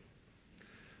statehood.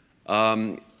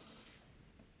 And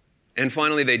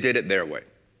finally, they did it their way.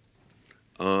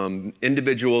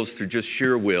 Individuals through just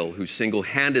sheer will who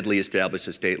single-handedly established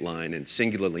a state line and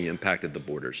singularly impacted the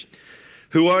borders.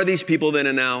 Who are these people then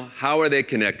and now? How are they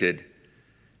connected?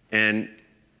 And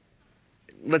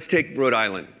let's take Rhode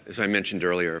Island, as I mentioned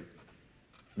earlier.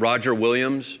 Roger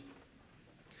Williams.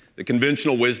 The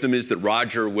conventional wisdom is that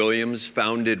Roger Williams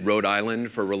founded Rhode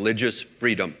Island for religious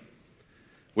freedom,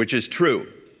 which is true,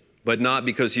 but not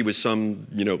because he was some,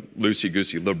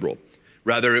 loosey-goosey liberal.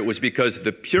 Rather, it was because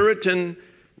the Puritan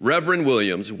Reverend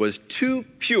Williams was too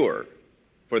pure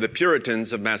for the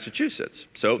Puritans of Massachusetts,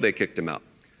 so they kicked him out.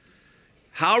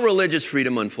 How religious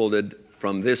freedom unfolded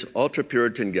from this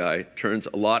ultra-Puritan guy turns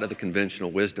a lot of the conventional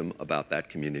wisdom about that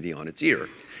community on its ear.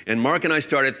 And Mark and I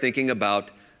started thinking about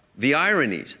the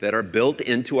ironies that are built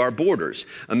into our borders.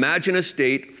 Imagine a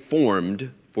state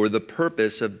formed for the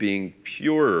purpose of being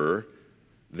purer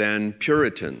than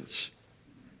Puritans.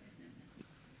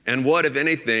 And what, if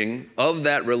anything, of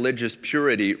that religious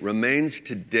purity remains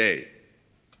today?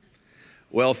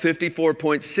 Well,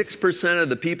 54.6% of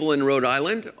the people in Rhode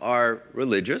Island are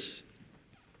religious.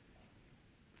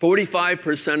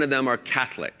 45% of them are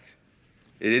Catholic.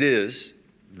 It is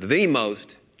the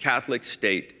most Catholic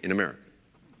state in America.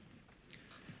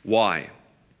 Why?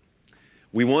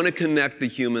 We want to connect the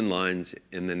human lines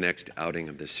in the next outing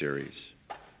of this series.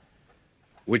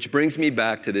 Which brings me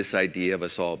back to this idea of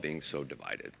us all being so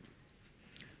divided,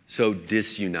 so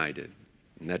disunited,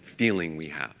 and that feeling we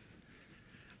have.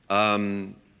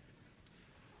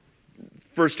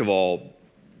 First of all,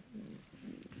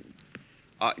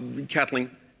 Kathleen,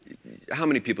 how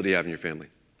many people do you have in your family?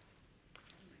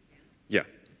 Yeah.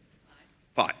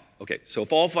 Five. Okay, so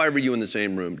if all five of you in the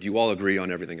same room, do you all agree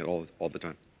on everything all the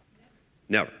time?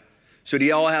 Never. So do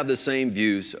you all have the same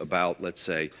views about, let's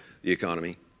say, the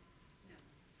economy?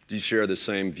 Do you share the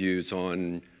same views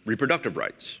on reproductive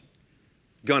rights,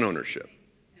 gun ownership?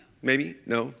 No. Maybe?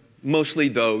 No? Mostly,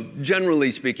 though,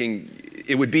 generally speaking,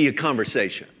 it would be a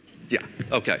conversation. Yeah,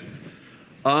 okay.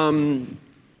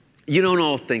 You don't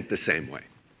all think the same way.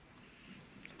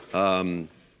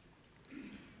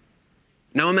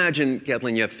 Now imagine,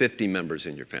 Kathleen, you have 50 members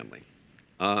in your family.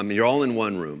 You're all in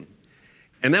one room.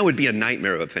 And that would be a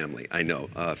nightmare of a family, I know,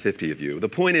 50 of you. The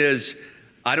point is,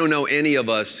 I don't know any of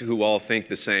us who all think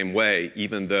the same way,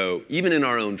 even though, even in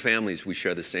our own families, we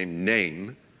share the same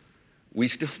name, we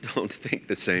still don't think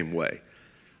the same way.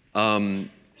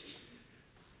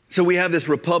 So we have this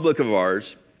republic of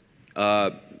ours,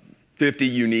 50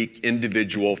 unique,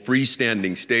 individual,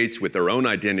 freestanding states with their own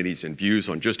identities and views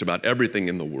on just about everything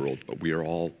in the world, but we are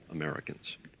all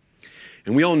Americans.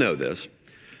 And we all know this.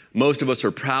 Most of us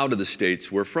are proud of the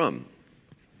states we're from.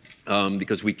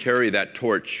 Because we carry that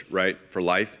torch, right, for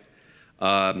life.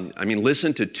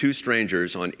 Listen to two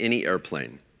strangers on any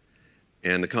airplane,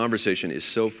 and the conversation is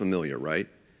so familiar, right?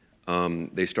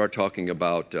 They start talking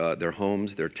about their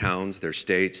homes, their towns, their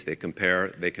states. They compare,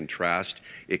 they contrast.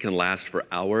 It can last for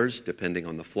hours, depending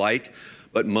on the flight.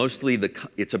 But mostly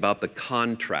it's about the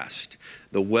contrast,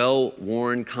 the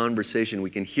well-worn conversation. We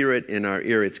can hear it in our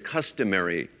ear. It's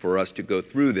customary for us to go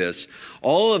through this,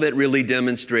 all of it really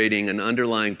demonstrating an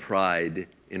underlying pride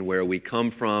in where we come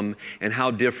from and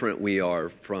how different we are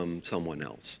from someone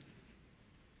else,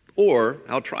 or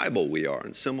how tribal we are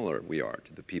and similar we are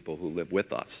to the people who live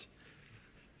with us.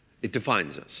 It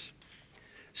defines us.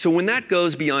 So when that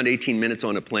goes beyond 18 minutes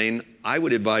on a plane, I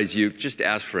would advise you just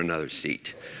ask for another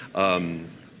seat.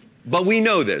 But we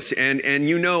know this, and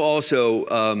you know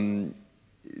also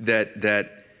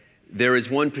that there is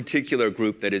one particular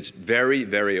group that is very,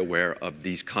 very aware of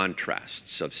these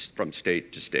contrasts from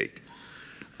state to state.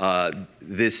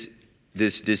 This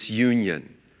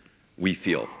disunion we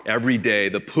feel every day,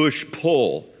 the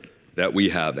push-pull that we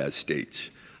have as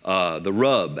states, the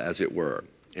rub, as it were.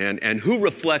 And who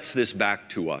reflects this back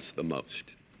to us the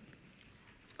most?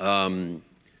 The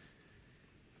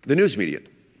news media.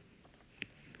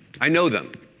 I know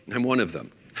them. I'm one of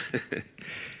them.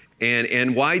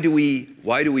 And why do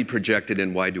we project it,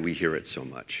 and why do we hear it so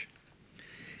much?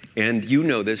 And you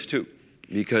know this too,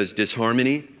 because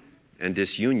disharmony and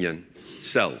disunion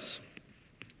sells.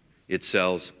 It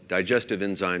sells digestive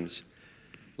enzymes,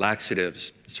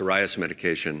 laxatives, psoriasis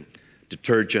medication,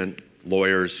 detergent,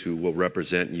 lawyers who will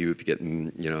represent you if you get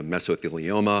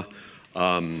mesothelioma.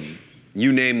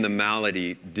 You name the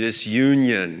malady,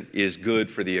 disunion is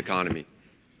good for the economy,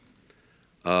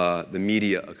 the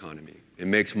media economy. It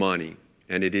makes money,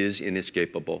 and it is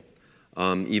inescapable.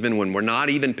 Even when we're not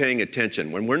even paying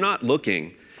attention, when we're not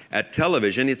looking at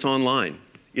television, it's online.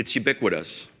 It's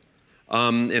ubiquitous.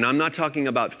 And I'm not talking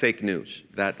about fake news,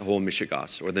 that whole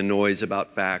mishigas, or the noise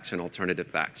about facts and alternative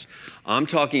facts. I'm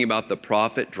talking about the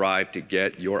profit drive to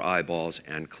get your eyeballs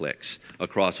and clicks.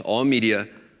 Across all media,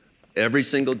 every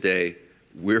single day,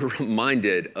 we're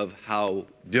reminded of how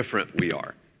different we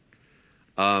are.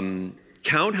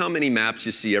 Count how many maps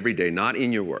you see every day, not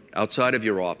in your work, outside of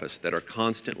your office, that are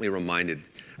constantly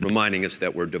reminding us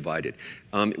that we're divided.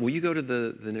 Will you go to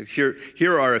the next?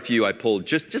 Here are a few I pulled,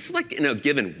 just like in a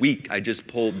given week, I just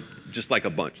pulled just like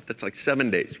a bunch. That's like 7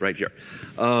 days right here.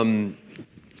 From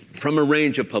a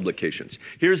range of publications.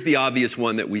 Here's the obvious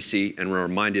one that we see and we're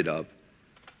reminded of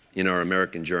in our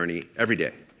American journey every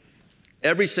day.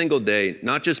 Every single day,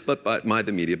 not just by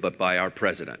the media, but by our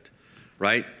president,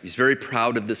 right? He's very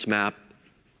proud of this map.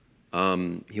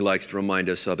 He likes to remind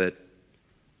us of it.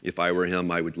 If I were him,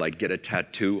 I would get a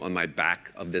tattoo on my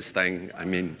back of this thing. I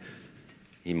mean,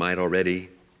 he might already.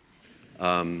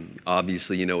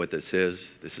 Obviously, you know what this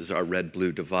is. This is our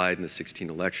red-blue divide in the 2016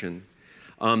 election.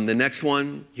 The next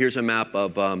one, here's a map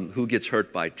of who gets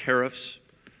hurt by tariffs.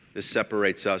 This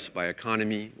separates us by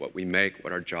economy, what we make,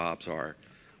 what our jobs are,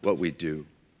 what we do,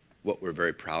 what we're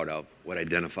very proud of, what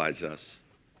identifies us.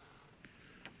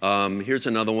 Here's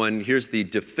another one. Here's the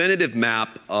definitive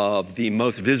map of the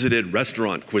most visited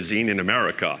restaurant cuisine in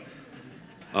America.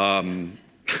 I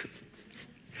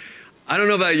don't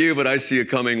know about you, but I see a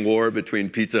coming war between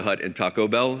Pizza Hut and Taco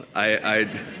Bell. I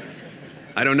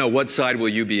don't know, what side will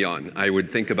you be on? I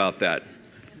would think about that.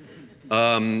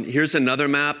 Here's another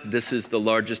map. This is the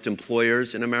largest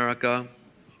employers in America.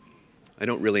 I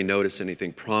don't really notice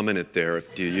anything prominent there.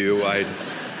 Do you? I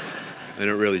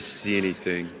don't really see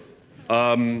anything.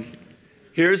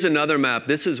 Here's another map.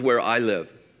 This is where I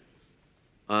live,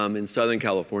 in Southern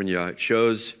California. It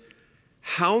shows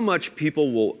how much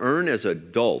people will earn as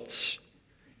adults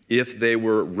if they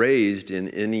were raised in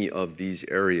any of these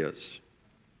areas.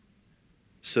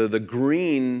 So the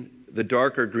green, the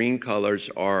darker green colors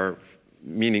are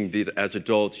meaning that as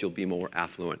adults you'll be more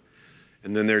affluent.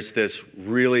 And then there's this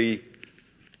really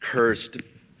cursed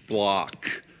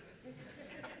block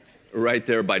right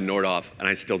there by Nordhoff, and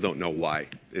I still don't know why.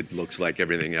 It looks like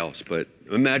everything else, but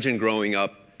imagine growing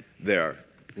up there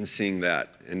and seeing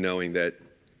that and knowing that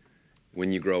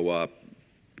when you grow up,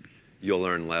 you'll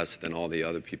earn less than all the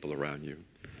other people around you.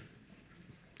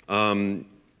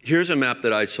 Here's a map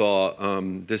that I saw.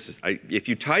 If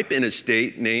you type in a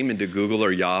state name into Google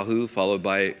or Yahoo, followed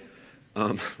by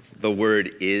the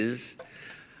word is,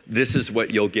 this is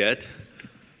what you'll get.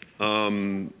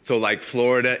 So like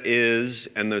Florida is,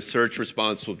 and the search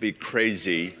response will be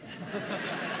crazy.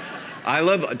 I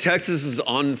love, Texas is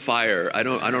on fire. I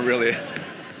don't really,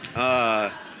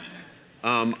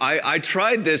 I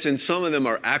tried this and some of them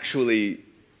are actually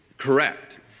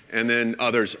correct and then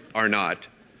others are not.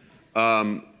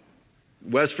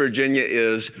 West Virginia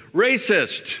is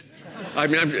racist. I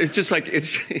mean, it's just like,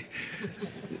 it's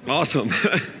awesome.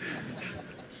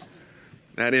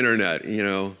 That internet, you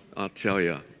know, I'll tell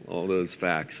you. All those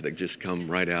facts that just come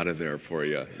right out of there for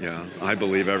you. Yeah, I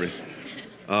believe everything.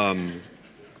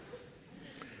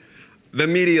 The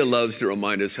media loves to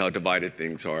remind us how divided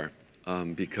things are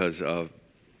because of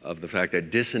the fact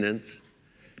that dissonance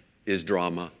is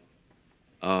drama.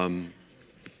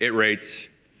 It rates,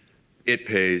 it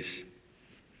pays.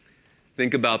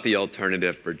 Think about the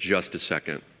alternative for just a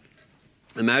second.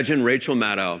 Imagine Rachel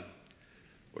Maddow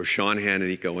or Sean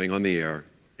Hannity going on the air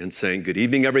and saying, "Good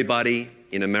evening, everybody.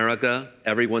 In America,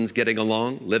 everyone's getting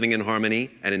along, living in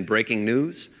harmony, and in breaking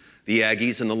news, the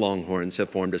Aggies and the Longhorns have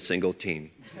formed a single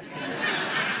team."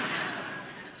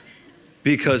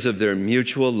 because of their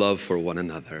mutual love for one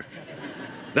another.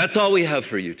 That's all we have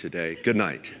for you today. Good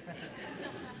night.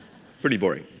 Pretty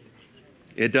boring.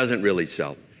 It doesn't really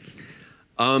sell.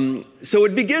 So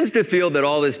it begins to feel that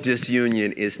all this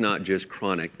disunion is not just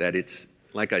chronic, that it's,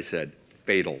 like I said,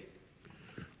 fatal.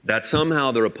 That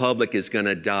somehow the republic is going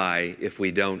to die if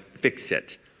we don't fix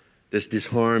it, this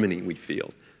disharmony we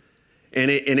feel.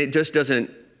 And it just doesn't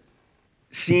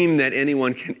seem that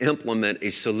anyone can implement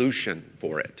a solution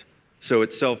for it. So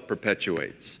it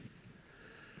self-perpetuates.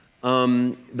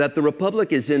 That the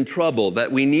republic is in trouble,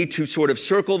 that we need to sort of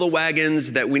circle the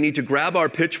wagons, that we need to grab our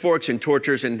pitchforks and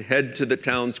torches and head to the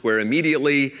town square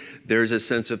immediately. There's a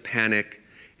sense of panic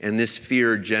and this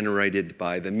fear generated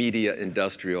by the media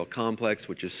industrial complex,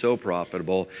 which is so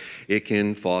profitable. It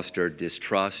can foster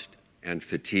distrust and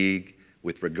fatigue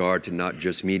with regard to not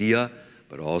just media,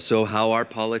 but also how our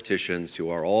politicians,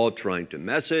 who are all trying to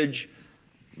message,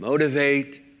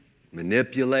 motivate,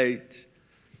 manipulate.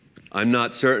 I'm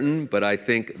not certain, but I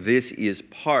think this is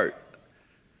part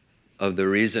of the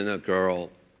reason a girl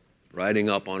riding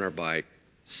up on her bike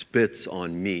spits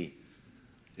on me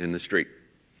in the street.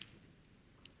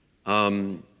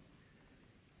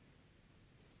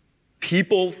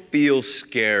 People feel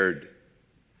scared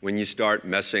when you start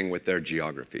messing with their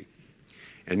geography.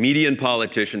 And media and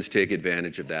politicians take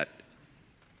advantage of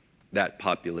that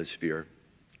populist fear,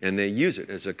 and they use it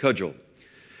as a cudgel.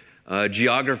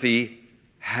 Geography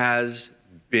has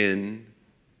been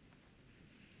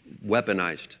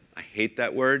weaponized. I hate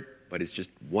that word, but it's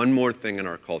just one more thing in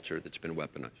our culture that's been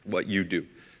weaponized. What you do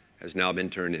has now been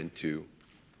turned into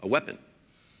a weapon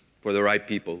for the right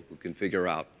people who can figure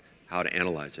out how to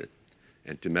analyze it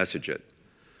and to message it.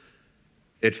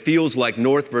 It feels like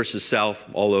North versus South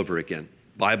all over again.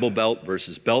 Bible Belt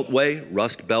versus Beltway,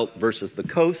 Rust Belt versus the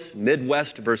coast,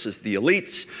 Midwest versus the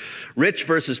elites, rich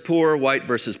versus poor, white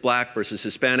versus black versus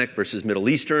Hispanic versus Middle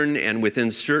Eastern, and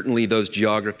within certainly those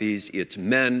geographies, it's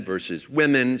men versus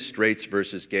women, straights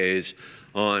versus gays,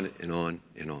 on and on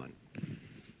and on.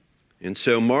 And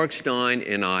so Mark Stein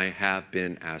and I have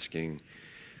been asking,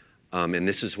 and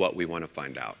this is what we want to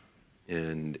find out.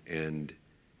 And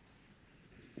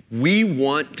we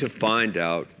want to find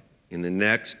out in the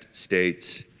next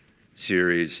States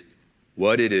series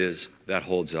what it is that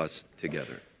holds us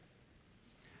together.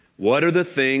 What are the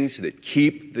things that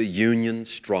keep the Union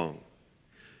strong?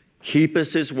 Keep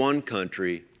us as one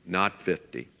country, not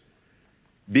 50.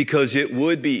 Because it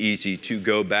would be easy to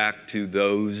go back to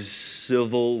those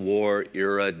Civil War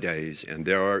era days, and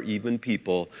there are even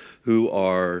people who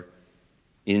are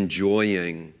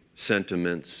enjoying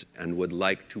sentiments and would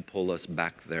like to pull us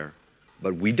back there.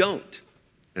 But we don't.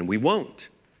 And we won't.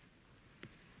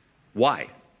 Why?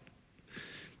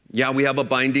 Yeah, we have a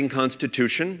binding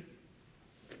constitution.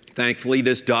 Thankfully,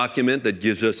 this document that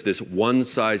gives us this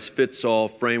one-size-fits-all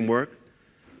framework.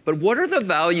 But what are the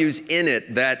values in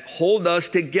it that hold us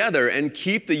together and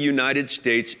keep the United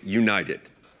States united?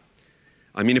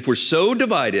 I mean, if we're so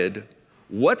divided,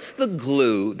 what's the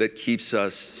glue that keeps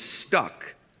us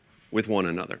stuck with one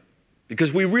another?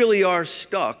 Because we really are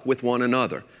stuck with one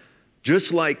another.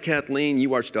 Just like Kathleen,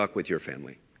 you are stuck with your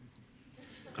family.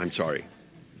 I'm sorry.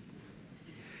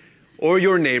 Or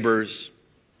your neighbors,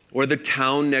 or the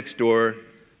town next door,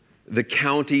 the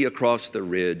county across the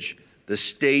ridge, the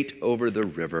state over the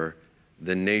river,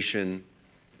 the nation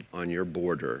on your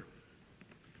border.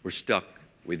 We're stuck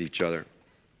with each other.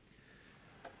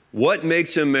 What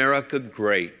makes America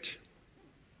great?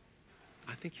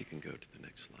 I think you can go to the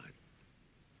next slide.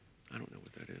 I don't know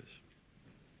what that is.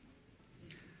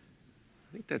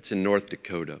 I think that's in North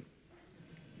Dakota.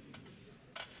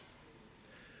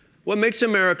 What makes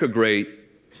America great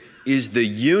is the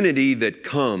unity that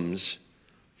comes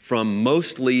from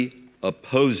mostly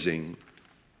opposing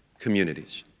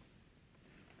communities.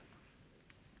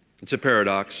 It's a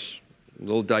paradox, a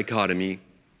little dichotomy.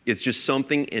 It's just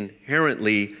something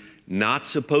inherently not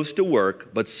supposed to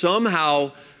work, but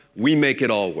somehow we make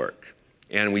it all work.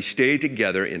 And we stay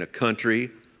together in a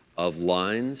country of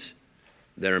lines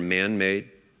that are man-made,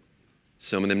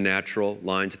 some of them natural,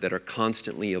 lines that are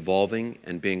constantly evolving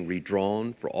and being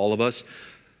redrawn for all of us,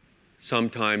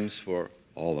 sometimes for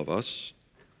all of us,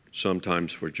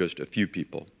 sometimes for just a few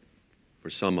people, for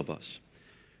some of us,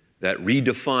 that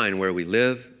redefine where we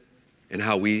live and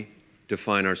how we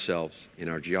define ourselves in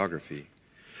our geography.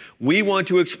 We want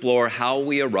to explore how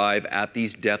we arrive at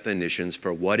these definitions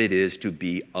for what it is to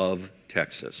be of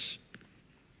Texas,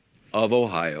 of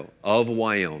Ohio, of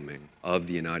Wyoming, of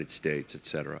the United States,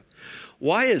 etc.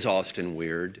 Why is Austin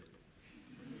weird?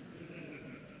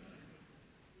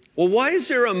 Well, why is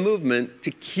there a movement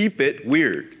to keep it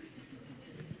weird?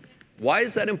 Why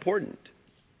is that important?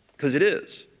 because it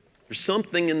is. There's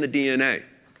something in the DNA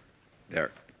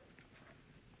there.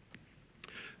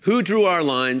 Who drew our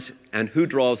lines and who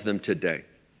draws them today?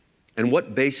 And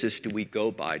what basis do we go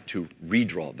by to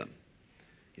redraw them?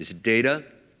 Is it data?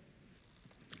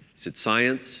 Is it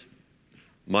science?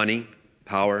 Money?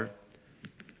 Power?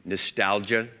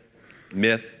 Nostalgia?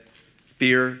 Myth?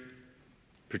 Fear?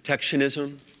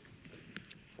 Protectionism?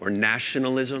 Or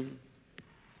nationalism?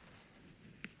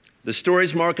 The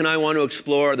stories Mark and I want to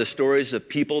explore are the stories of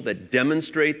people that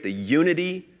demonstrate the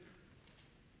unity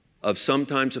of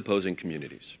sometimes opposing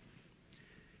communities.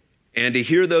 And to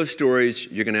hear those stories,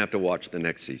 you're going to have to watch the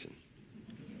next season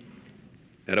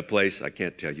at a place I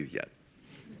can't tell you yet,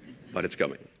 but it's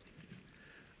coming.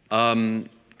 I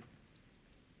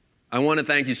want to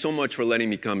thank you so much for letting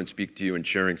me come and speak to you and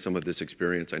sharing some of this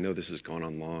experience. I know this has gone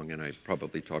on long, and I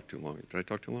probably talked too long. Did I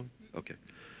talk too long? Okay.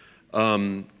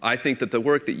 I think that the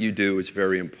work that you do is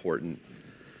very important,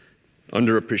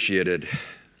 underappreciated.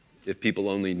 If people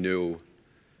only knew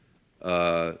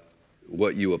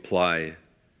what you apply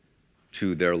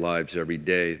to their lives every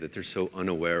day that they're so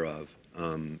unaware of.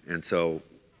 And so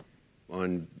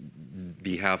on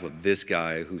behalf of this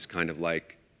guy who's kind of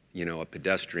like, you know, a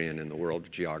pedestrian in the world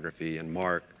of geography, and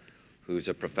Mark, who's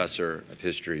a professor of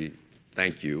history,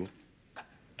 thank you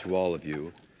to all of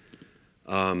you.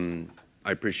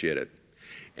 I appreciate it.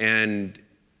 And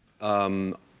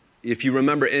if you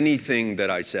remember anything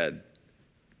that I said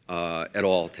at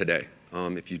all today,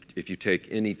 if you take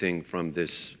anything from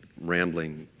this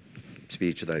rambling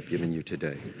speech that I've given you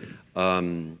today,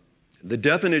 the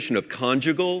definition of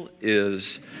conjugal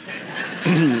is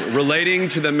relating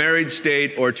to the married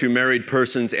state or to married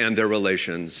persons and their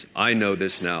relations. I know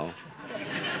this now.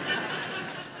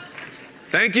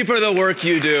 Thank you for the work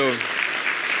you do.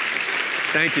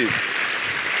 Thank you.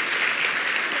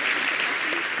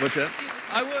 What's that?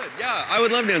 I would, yeah. I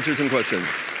would love to answer some questions.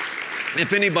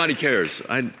 If anybody cares.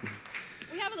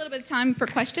 We have a little bit of time for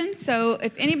questions, so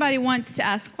if anybody wants to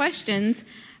ask questions,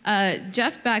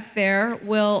 Jeff back there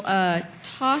will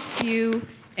toss you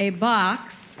a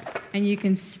box, and you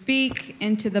can speak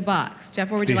into the box. Jeff,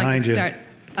 where would you like to start?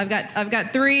 I've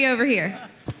got 3 over here.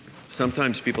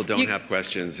 Sometimes people don't have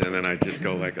questions, and then I just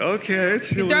go like, okay,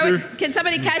 can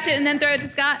somebody catch it and then throw it to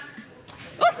Scott?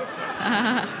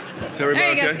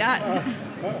 There you go, Scott.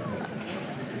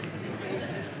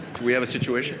 Do we have a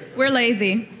situation? We're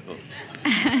lazy.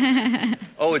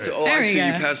 Oh, I see.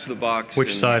 You passed the box.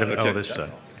 Which side of it? Okay. Oh, this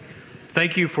side.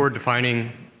 Thank you for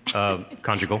defining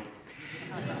conjugal.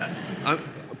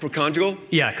 For conjugal?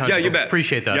 Yeah, conjugal. Yeah, you bet.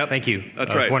 Appreciate that. Yep. Thank you.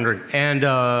 That's I was right. wondering. And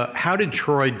how did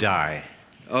Troy die?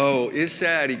 Oh, it's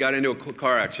sad. He got into a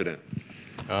car accident.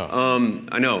 Oh.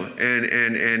 I know,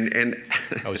 and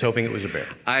I was hoping it was a bear.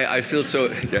 I feel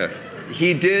so, yeah.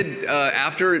 He did,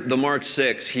 after the Mark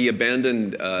 6, he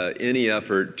abandoned any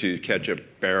effort to catch a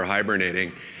bear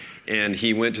hibernating, and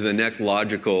he went to the next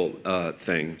logical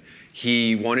thing.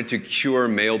 He wanted to cure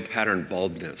male pattern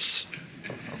baldness.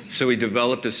 So he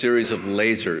developed a series of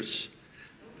lasers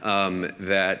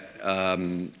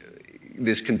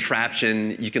this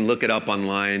contraption, you can look it up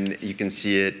online, you can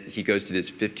see it. He goes to this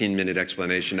 15-minute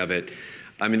explanation of it.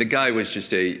 I mean, the guy was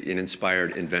just an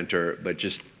inspired inventor, but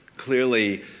just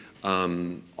clearly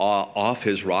off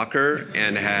his rocker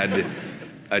and had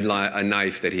a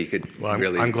knife that he could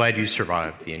really... I'm glad you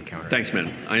survived the encounter. Thanks,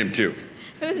 man. I am too.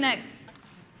 Who's next?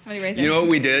 Somebody raise You know what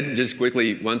we did, just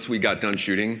quickly, once we got done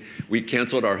shooting? We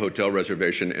canceled our hotel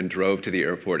reservation and drove to the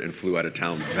airport and flew out of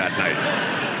town that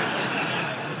night.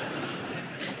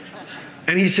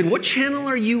 And he said, what show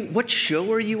are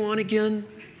you on again?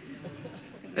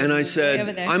 And I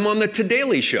said, I'm on the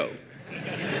Today Show.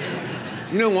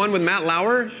 You know, one with Matt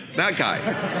Lauer? That guy.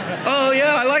 Oh,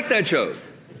 yeah, I like that show.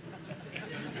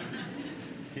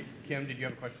 Kim, did you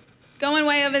have a question? It's going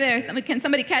way over there. Can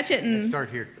somebody catch it and... Let's start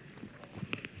here.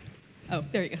 Oh,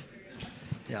 there you go.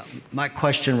 Yeah, my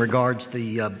question regards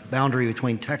the boundary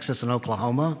between Texas and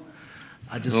Oklahoma.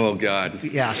 Oh, God.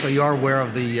 Yeah, so you are aware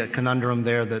of the conundrum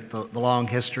there, that the long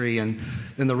history, and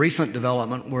then the recent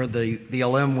development where the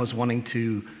BLM was wanting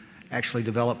to actually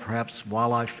develop perhaps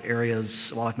wildlife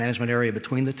management area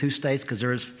between the two states, because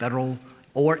there is federal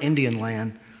or Indian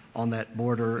land on that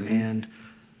border, and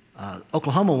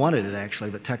Oklahoma wanted it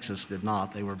actually, but Texas did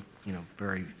not. They were,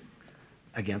 very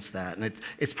against that. And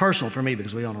it's personal for me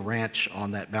because we own a ranch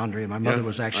on that boundary, and my mother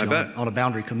was actually on a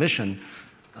boundary commission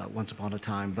once upon a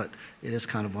time, but it is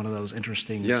kind of one of those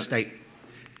interesting state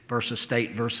versus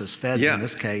feds in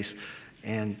this case.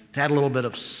 And to add a little bit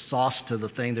of sauce to the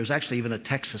thing, there's actually even a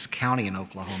Texas county in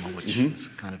Oklahoma, which is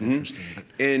kind of interesting. But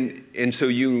And so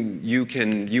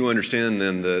you understand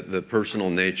then the personal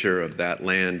nature of that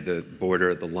land, the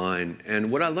border, the line.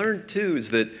 And what I learned too is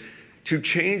that to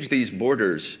change these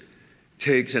borders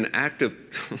takes an act of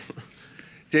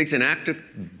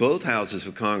both houses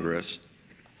of Congress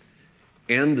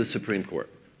and the Supreme Court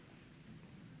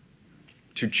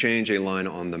to change a line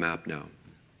on the map now.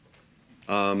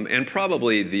 And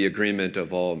probably the agreement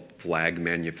of all flag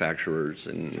manufacturers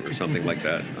or something like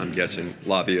that, I'm guessing,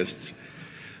 lobbyists.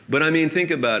 But I mean,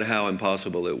 think about how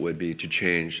impossible it would be to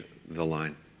change the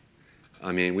line.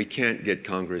 I mean, we can't get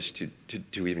Congress to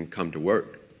even come to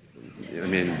work. I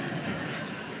mean,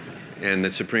 and the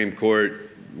Supreme Court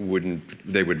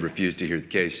they would refuse to hear the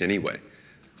case anyway.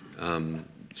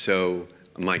 So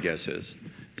my guess is.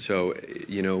 So,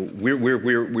 you know,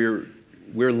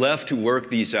 we're left to work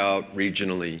these out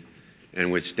regionally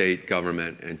and with state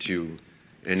government and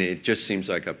it just seems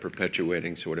like a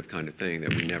perpetuating sort of kind of thing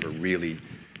that we never really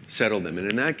settle them. And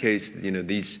in that case, you know,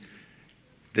 the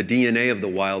DNA of the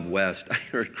Wild West, I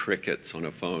heard crickets on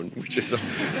a phone, which is,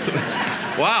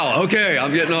 wow, okay,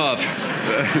 I'm getting off.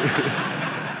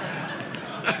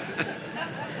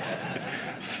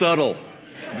 Subtle,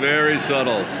 very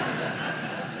subtle.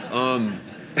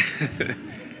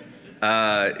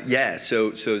 Yeah,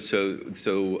 so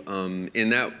in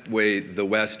that way, the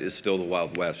West is still the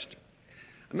Wild West.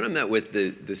 I mean, I met with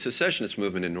the secessionist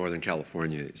movement in Northern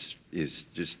California is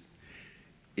just,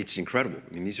 it's incredible.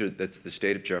 I mean, that's the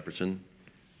state of Jefferson.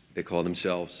 They call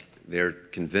themselves, they're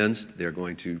convinced they're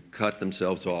going to cut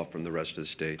themselves off from the rest of the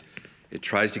state. They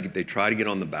try to get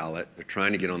on the ballot. They were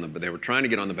trying to get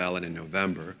on the ballot in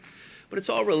November, but it's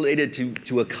all related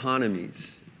to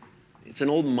economies. It's an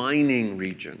old mining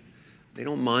region. They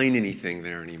don't mine anything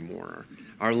there anymore.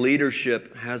 Our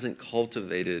leadership hasn't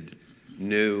cultivated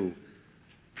new,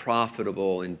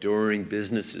 profitable, enduring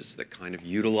businesses that kind of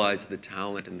utilize the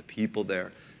talent and the people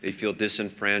there. They feel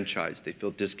disenfranchised. They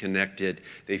feel disconnected.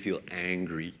 They feel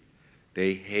angry.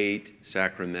 They hate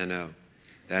Sacramento.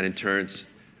 That in turns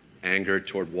anger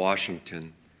toward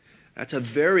Washington. That's a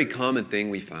very common thing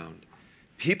we found.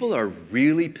 People are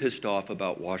really pissed off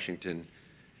about Washington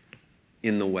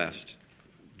in the West,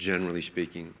 generally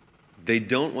speaking. They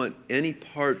don't want any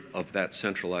part of that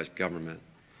centralized government.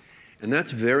 And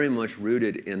that's very much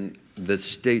rooted in the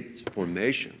state's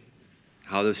formation,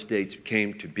 how those states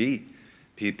came to be.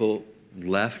 People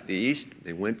left the East,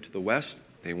 they went to the West,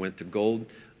 they went to gold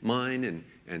mine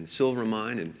and silver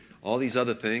mine and all these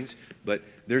other things, but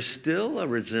there's still a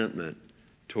resentment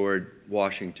toward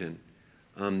Washington,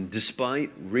 despite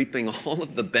reaping all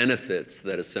of the benefits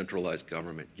that a centralized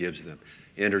government gives them,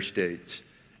 interstates,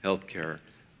 healthcare,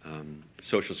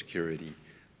 Social Security,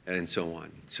 and so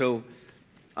on. So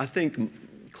I think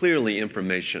clearly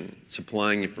information,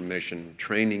 supplying information,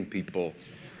 training people,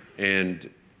 and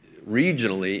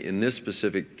regionally, in this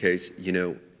specific case, you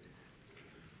know,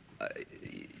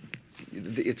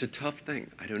 it's a tough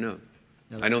thing. I don't know.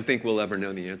 I don't think we'll ever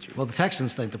know the answer. Well, the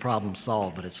Texans think the problem's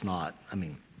solved, but it's not. I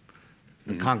mean,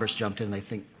 the Congress jumped in, they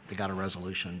think they got a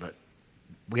resolution, but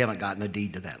we haven't gotten a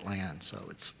deed to that land, so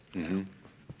it's, you know.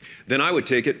 Then I would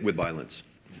take it with violence.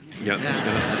 Yeah. Okay.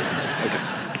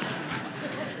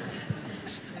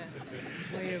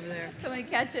 Way over there. Somebody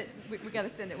catch it. We got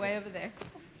to send it way over there.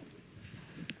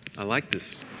 I like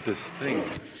this thing.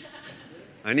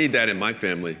 I need that in my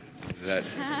family. That.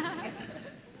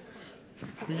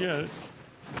 Yeah.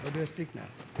 How do I speak now?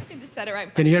 You can just set it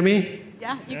right. Can you hear me?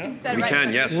 Yeah, you can set it We right.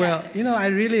 can, yes. Well, you know, I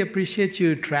really appreciate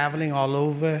you traveling all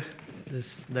over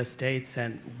the states.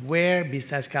 And where,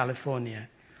 besides California,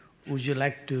 would you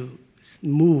like to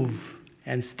move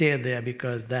and stay there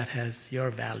because that has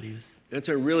your values? That's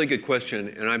a really good question,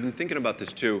 and I've been thinking about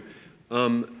this too.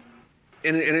 And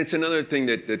it's another thing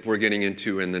that we're getting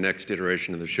into in the next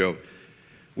iteration of the show.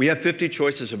 We have 50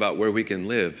 choices about where we can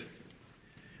live,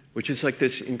 which is like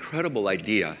this incredible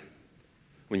idea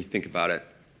when you think about it,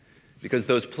 because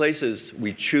those places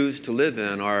we choose to live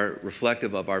in are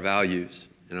reflective of our values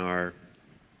and our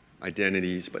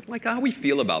identities, but like how we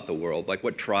feel about the world, like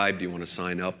what tribe do you want to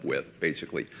sign up with,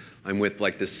 basically. I'm with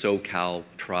like this SoCal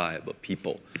tribe of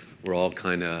people. We're all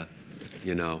kind of,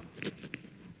 you know,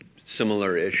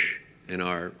 similar-ish in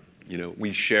our, you know,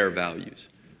 we share values,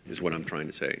 is what I'm trying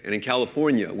to say. And in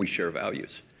California, we share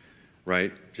values,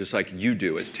 right? Just like you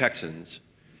do as Texans,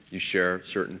 you share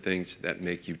certain things that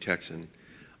make you Texan.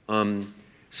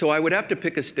 So I would have to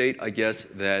pick a state, I guess,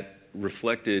 that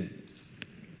reflected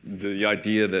the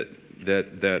idea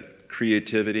that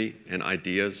creativity and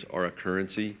ideas are a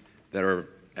currency that are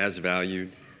as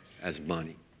valued as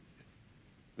money.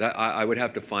 I would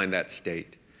have to find that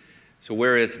state. So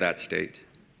where is that state?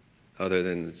 Other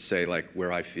than, say, like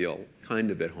where I feel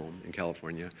kind of at home in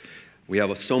California. We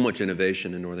have so much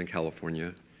innovation in Northern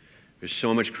California. There's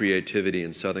so much creativity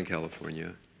in Southern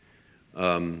California.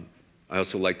 I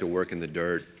also like to work in the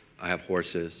dirt. I have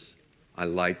horses. I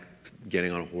like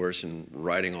getting on a horse and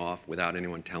riding off without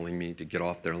anyone telling me to get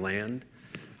off their land.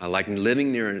 I like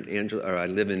living near I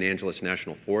live in Angeles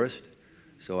National Forest,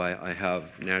 so I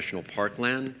have national park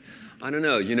land. I don't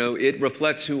know, you know, it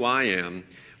reflects who I am.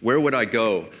 Where would I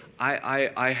go?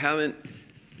 I haven't,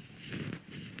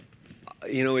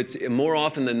 you know, it's more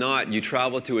often than not, you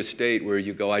travel to a state where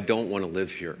you go, I don't want to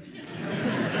live here.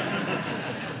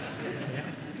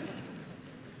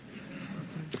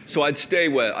 So I'd stay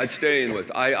in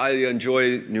West. I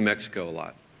enjoy New Mexico a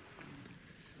lot.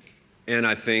 And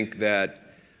I think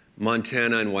that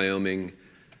Montana and Wyoming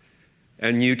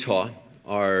and Utah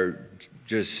are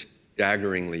just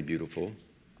staggeringly beautiful.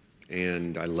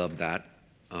 And I love that.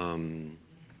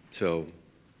 So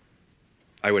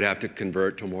I would have to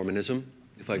convert to Mormonism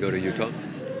if I go to Utah.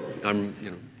 You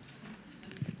know,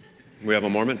 we have a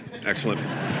Mormon? Excellent.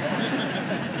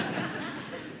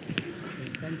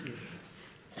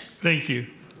 Thank you.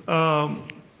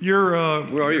 Where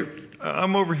are you?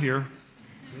 I'm over here.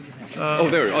 Oh,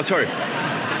 there. Oh, sorry.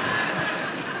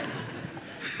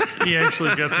 He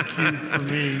actually got the cue for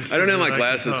me. So I don't have my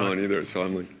glasses on either, so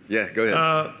I'm like, yeah, go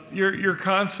ahead. Your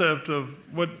concept of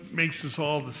what makes us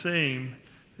all the same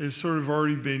has sort of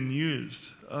already been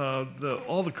used.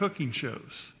 All the cooking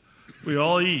shows, we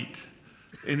all eat.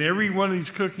 In every one of these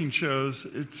cooking shows,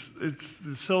 it's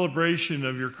the celebration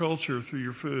of your culture through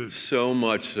your food. So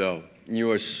much so. You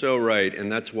are so right,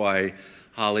 and that's why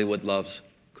Hollywood loves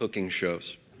cooking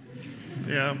shows.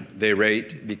 Yeah. They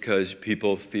rate because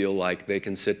people feel like they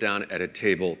can sit down at a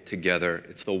table together.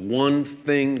 It's the one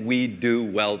thing we do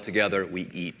well together, we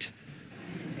eat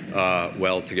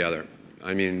well together.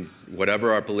 I mean,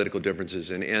 whatever our political differences,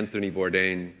 and Anthony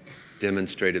Bourdain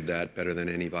demonstrated that better than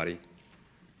anybody.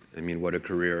 I mean, what a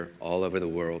career all over the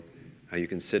world. How you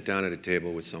can sit down at a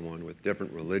table with someone with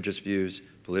different religious views,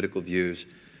 political views.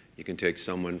 You can take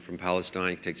someone from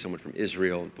Palestine, you can take someone from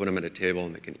Israel and put them at a table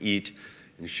and they can eat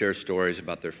and share stories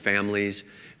about their families.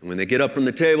 And when they get up from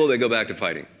the table, they go back to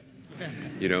fighting.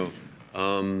 You know,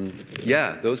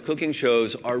 yeah, those cooking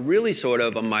shows are really sort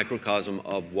of a microcosm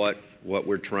of what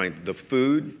we're trying. The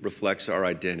food reflects our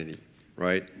identity,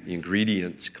 right? The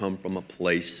ingredients come from a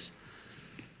place.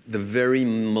 The very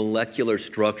molecular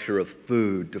structure of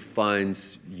food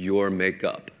defines your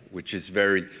makeup, which is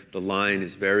the line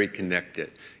is very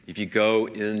connected. If you go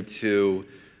into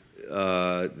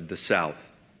the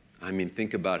South, I mean,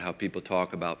 think about how people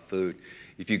talk about food.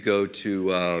 If you go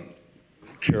to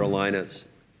Carolinas,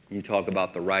 you talk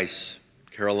about the rice,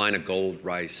 Carolina gold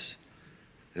rice,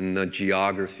 and the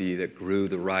geography that grew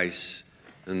the rice,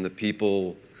 and the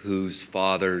people whose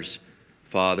fathers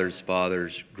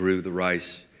grew the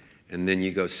rice. And then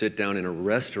you go sit down in a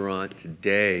restaurant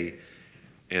today,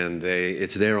 and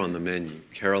it's there on the menu,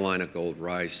 Carolina gold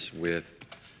rice with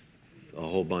a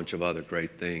whole bunch of other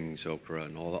great things, okra,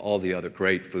 and all the other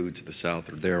great foods of the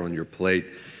South are there on your plate.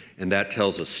 And that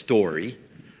tells a story,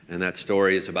 and that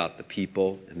story is about the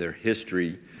people and their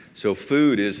history. So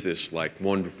food is this like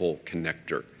wonderful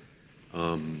connector,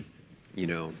 you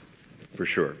know, for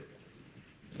sure.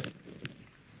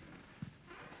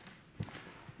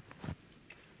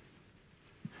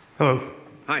 Hello.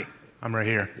 Hi. I'm right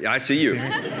here. Yeah, I see you.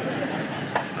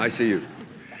 I see you.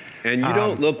 And you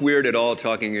don't look weird at all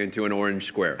talking into an orange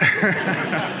square.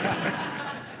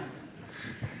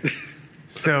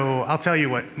 So I'll tell you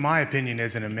what my opinion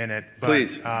is in a minute. But,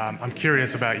 Please. I'm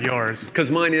curious about yours. Because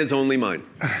mine is only mine.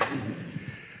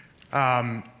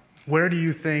 Where do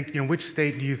you think, which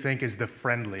state do you think is the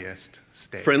friendliest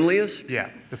state? Friendliest? Yeah,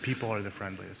 the people are the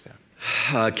friendliest,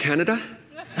 yeah. Canada?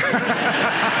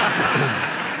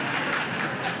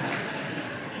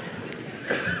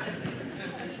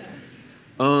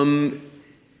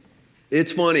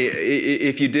 It's funny,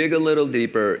 if you dig a little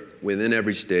deeper, within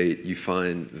every state, you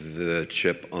find the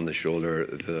chip on the shoulder,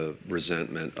 the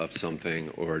resentment of something,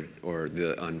 or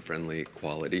the unfriendly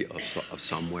quality of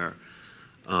somewhere.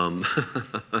 I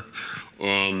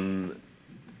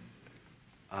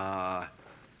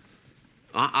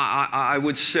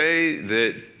would say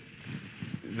that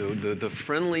the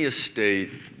friendliest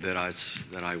state that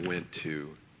I went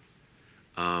to,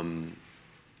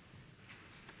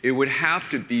 it would have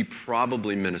to be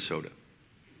probably Minnesota.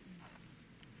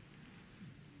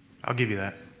 I'll give you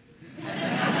that.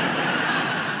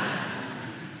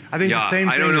 I think the same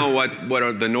thing I don't know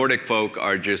what the Nordic folk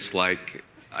are just like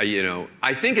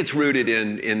I think it's rooted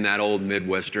in that old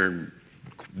Midwestern,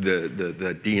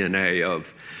 the DNA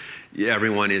of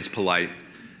everyone is polite.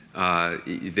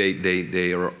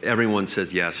 Everyone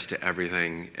says yes to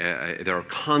everything. They're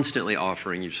constantly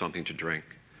offering you something to drink,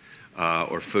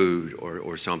 or food,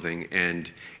 or something,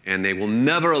 and they will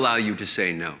never allow you to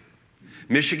say no.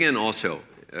 Michigan also,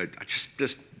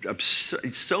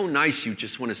 it's so nice. You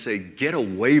just want to say, "Get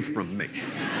away from me."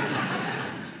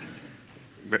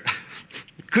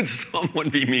 Could someone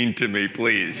be mean to me,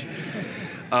 please?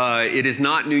 It is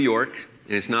not New York,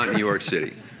 and it's not New York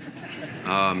City.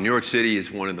 New York City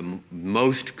is one of the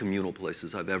most communal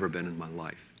places I've ever been in my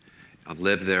life. I've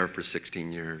lived there for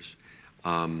 16 years.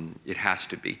 It has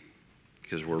to be,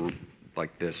 because we're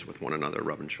like this with one another,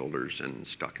 rubbing shoulders and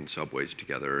stuck in subways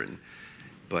together. And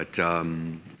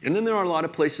then there are a lot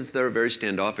of places that are very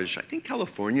standoffish. I think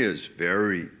California is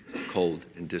very cold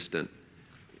and distant,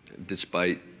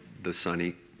 despite the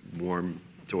sunny, warm,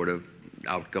 sort of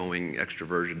outgoing,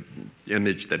 extroverted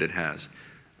image that it has.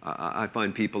 I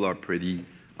find people are pretty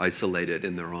isolated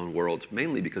in their own worlds,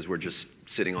 mainly because we're just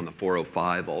sitting on the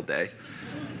 405 all day.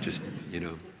 Just,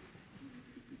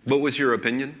 What was your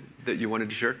opinion that you wanted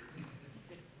to share?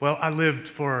 Well, I lived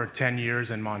for 10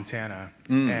 years in Montana,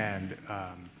 and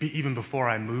even before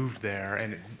I moved there,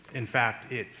 and in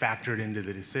fact, it factored into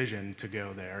the decision to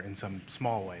go there in some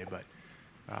small way, but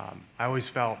I always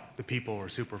felt the people were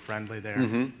super friendly there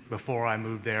before I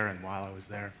moved there and while I was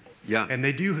there. Yeah. And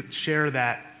they do share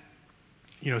that,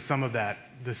 some of that,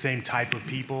 the same type of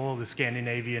people, the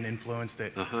Scandinavian influence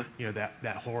that,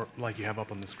 that whole, like you have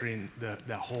up on the screen,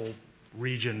 that whole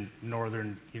region,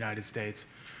 northern United States.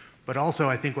 But also,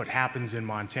 I think what happens in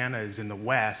Montana is in the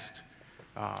West,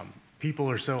 people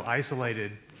are so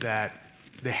isolated that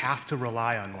they have to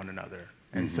rely on one another.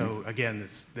 And so, again,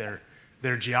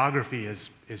 their geography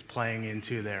is playing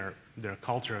into their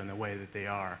culture and the way that they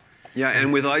are. Yeah,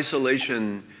 and with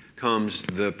isolation comes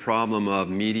the problem of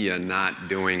media not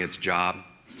doing its job,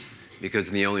 because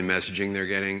the only messaging they're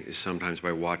getting is sometimes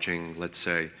by watching, let's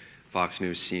say, Fox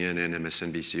News, CNN,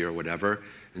 MSNBC, or whatever.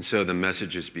 And so the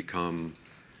messages become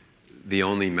the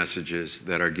only messages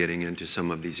that are getting into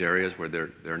some of these areas where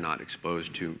they're not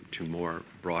exposed to more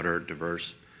broader,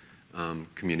 diverse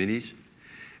communities.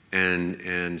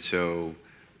 And so,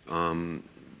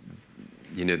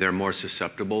 they're more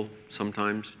susceptible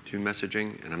sometimes to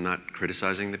messaging, and I'm not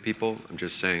criticizing the people. I'm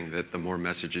just saying that the more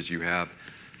messages you have,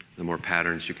 the more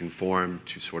patterns you can form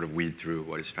to sort of weed through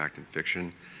what is fact and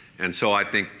fiction. And so I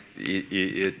think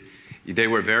they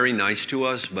were very nice to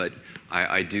us, but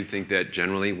I do think that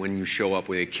generally when you show up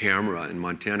with a camera in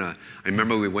Montana, I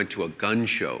remember we went to a gun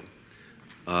show,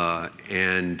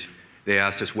 and they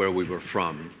asked us where we were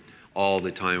from all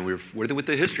the time. We were with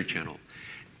the History Channel.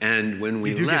 And when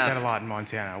we left... You do get that a lot in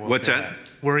Montana. What's that?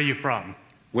 Where are you from?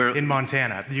 Where? In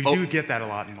Montana. You do get that a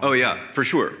lot in Montana. Oh, yeah, for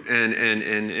sure.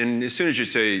 And as soon as you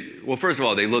say, well, first of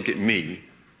all, they look at me,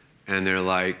 and they're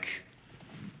like,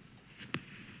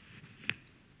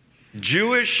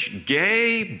 Jewish,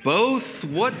 gay, both?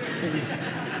 What?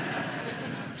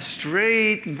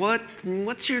 Straight?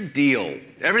 What's your deal?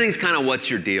 Everything's kind of what's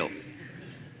your deal.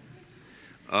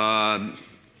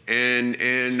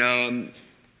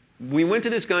 We went to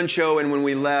this gun show, and when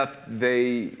we left,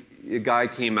 a guy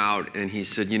came out, and he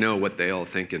said, "You know what they all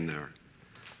think in there?"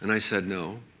 And I said,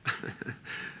 "No."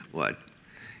 What?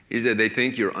 He said, "They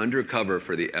think you're undercover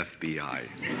for the FBI."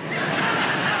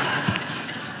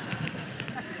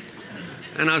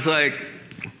 And I was like,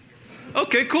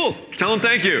 "Okay, cool. Tell them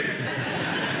thank you."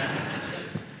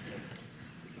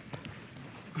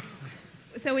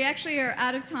 So we actually are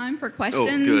out of time for questions.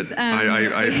 Oh, good.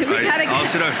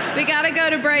 We gotta go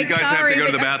to break. You guys have to go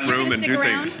to the bathroom and do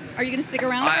around? things. Are you going to stick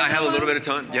around? I have a little bit of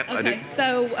time. Yeah, okay. I do.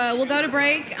 So we'll go to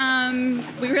break.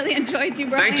 We really enjoyed you,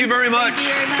 Brian. Thank you very much. Thank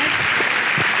you very much.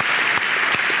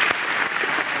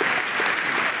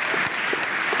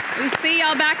 We'll see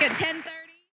y'all back at 10:30.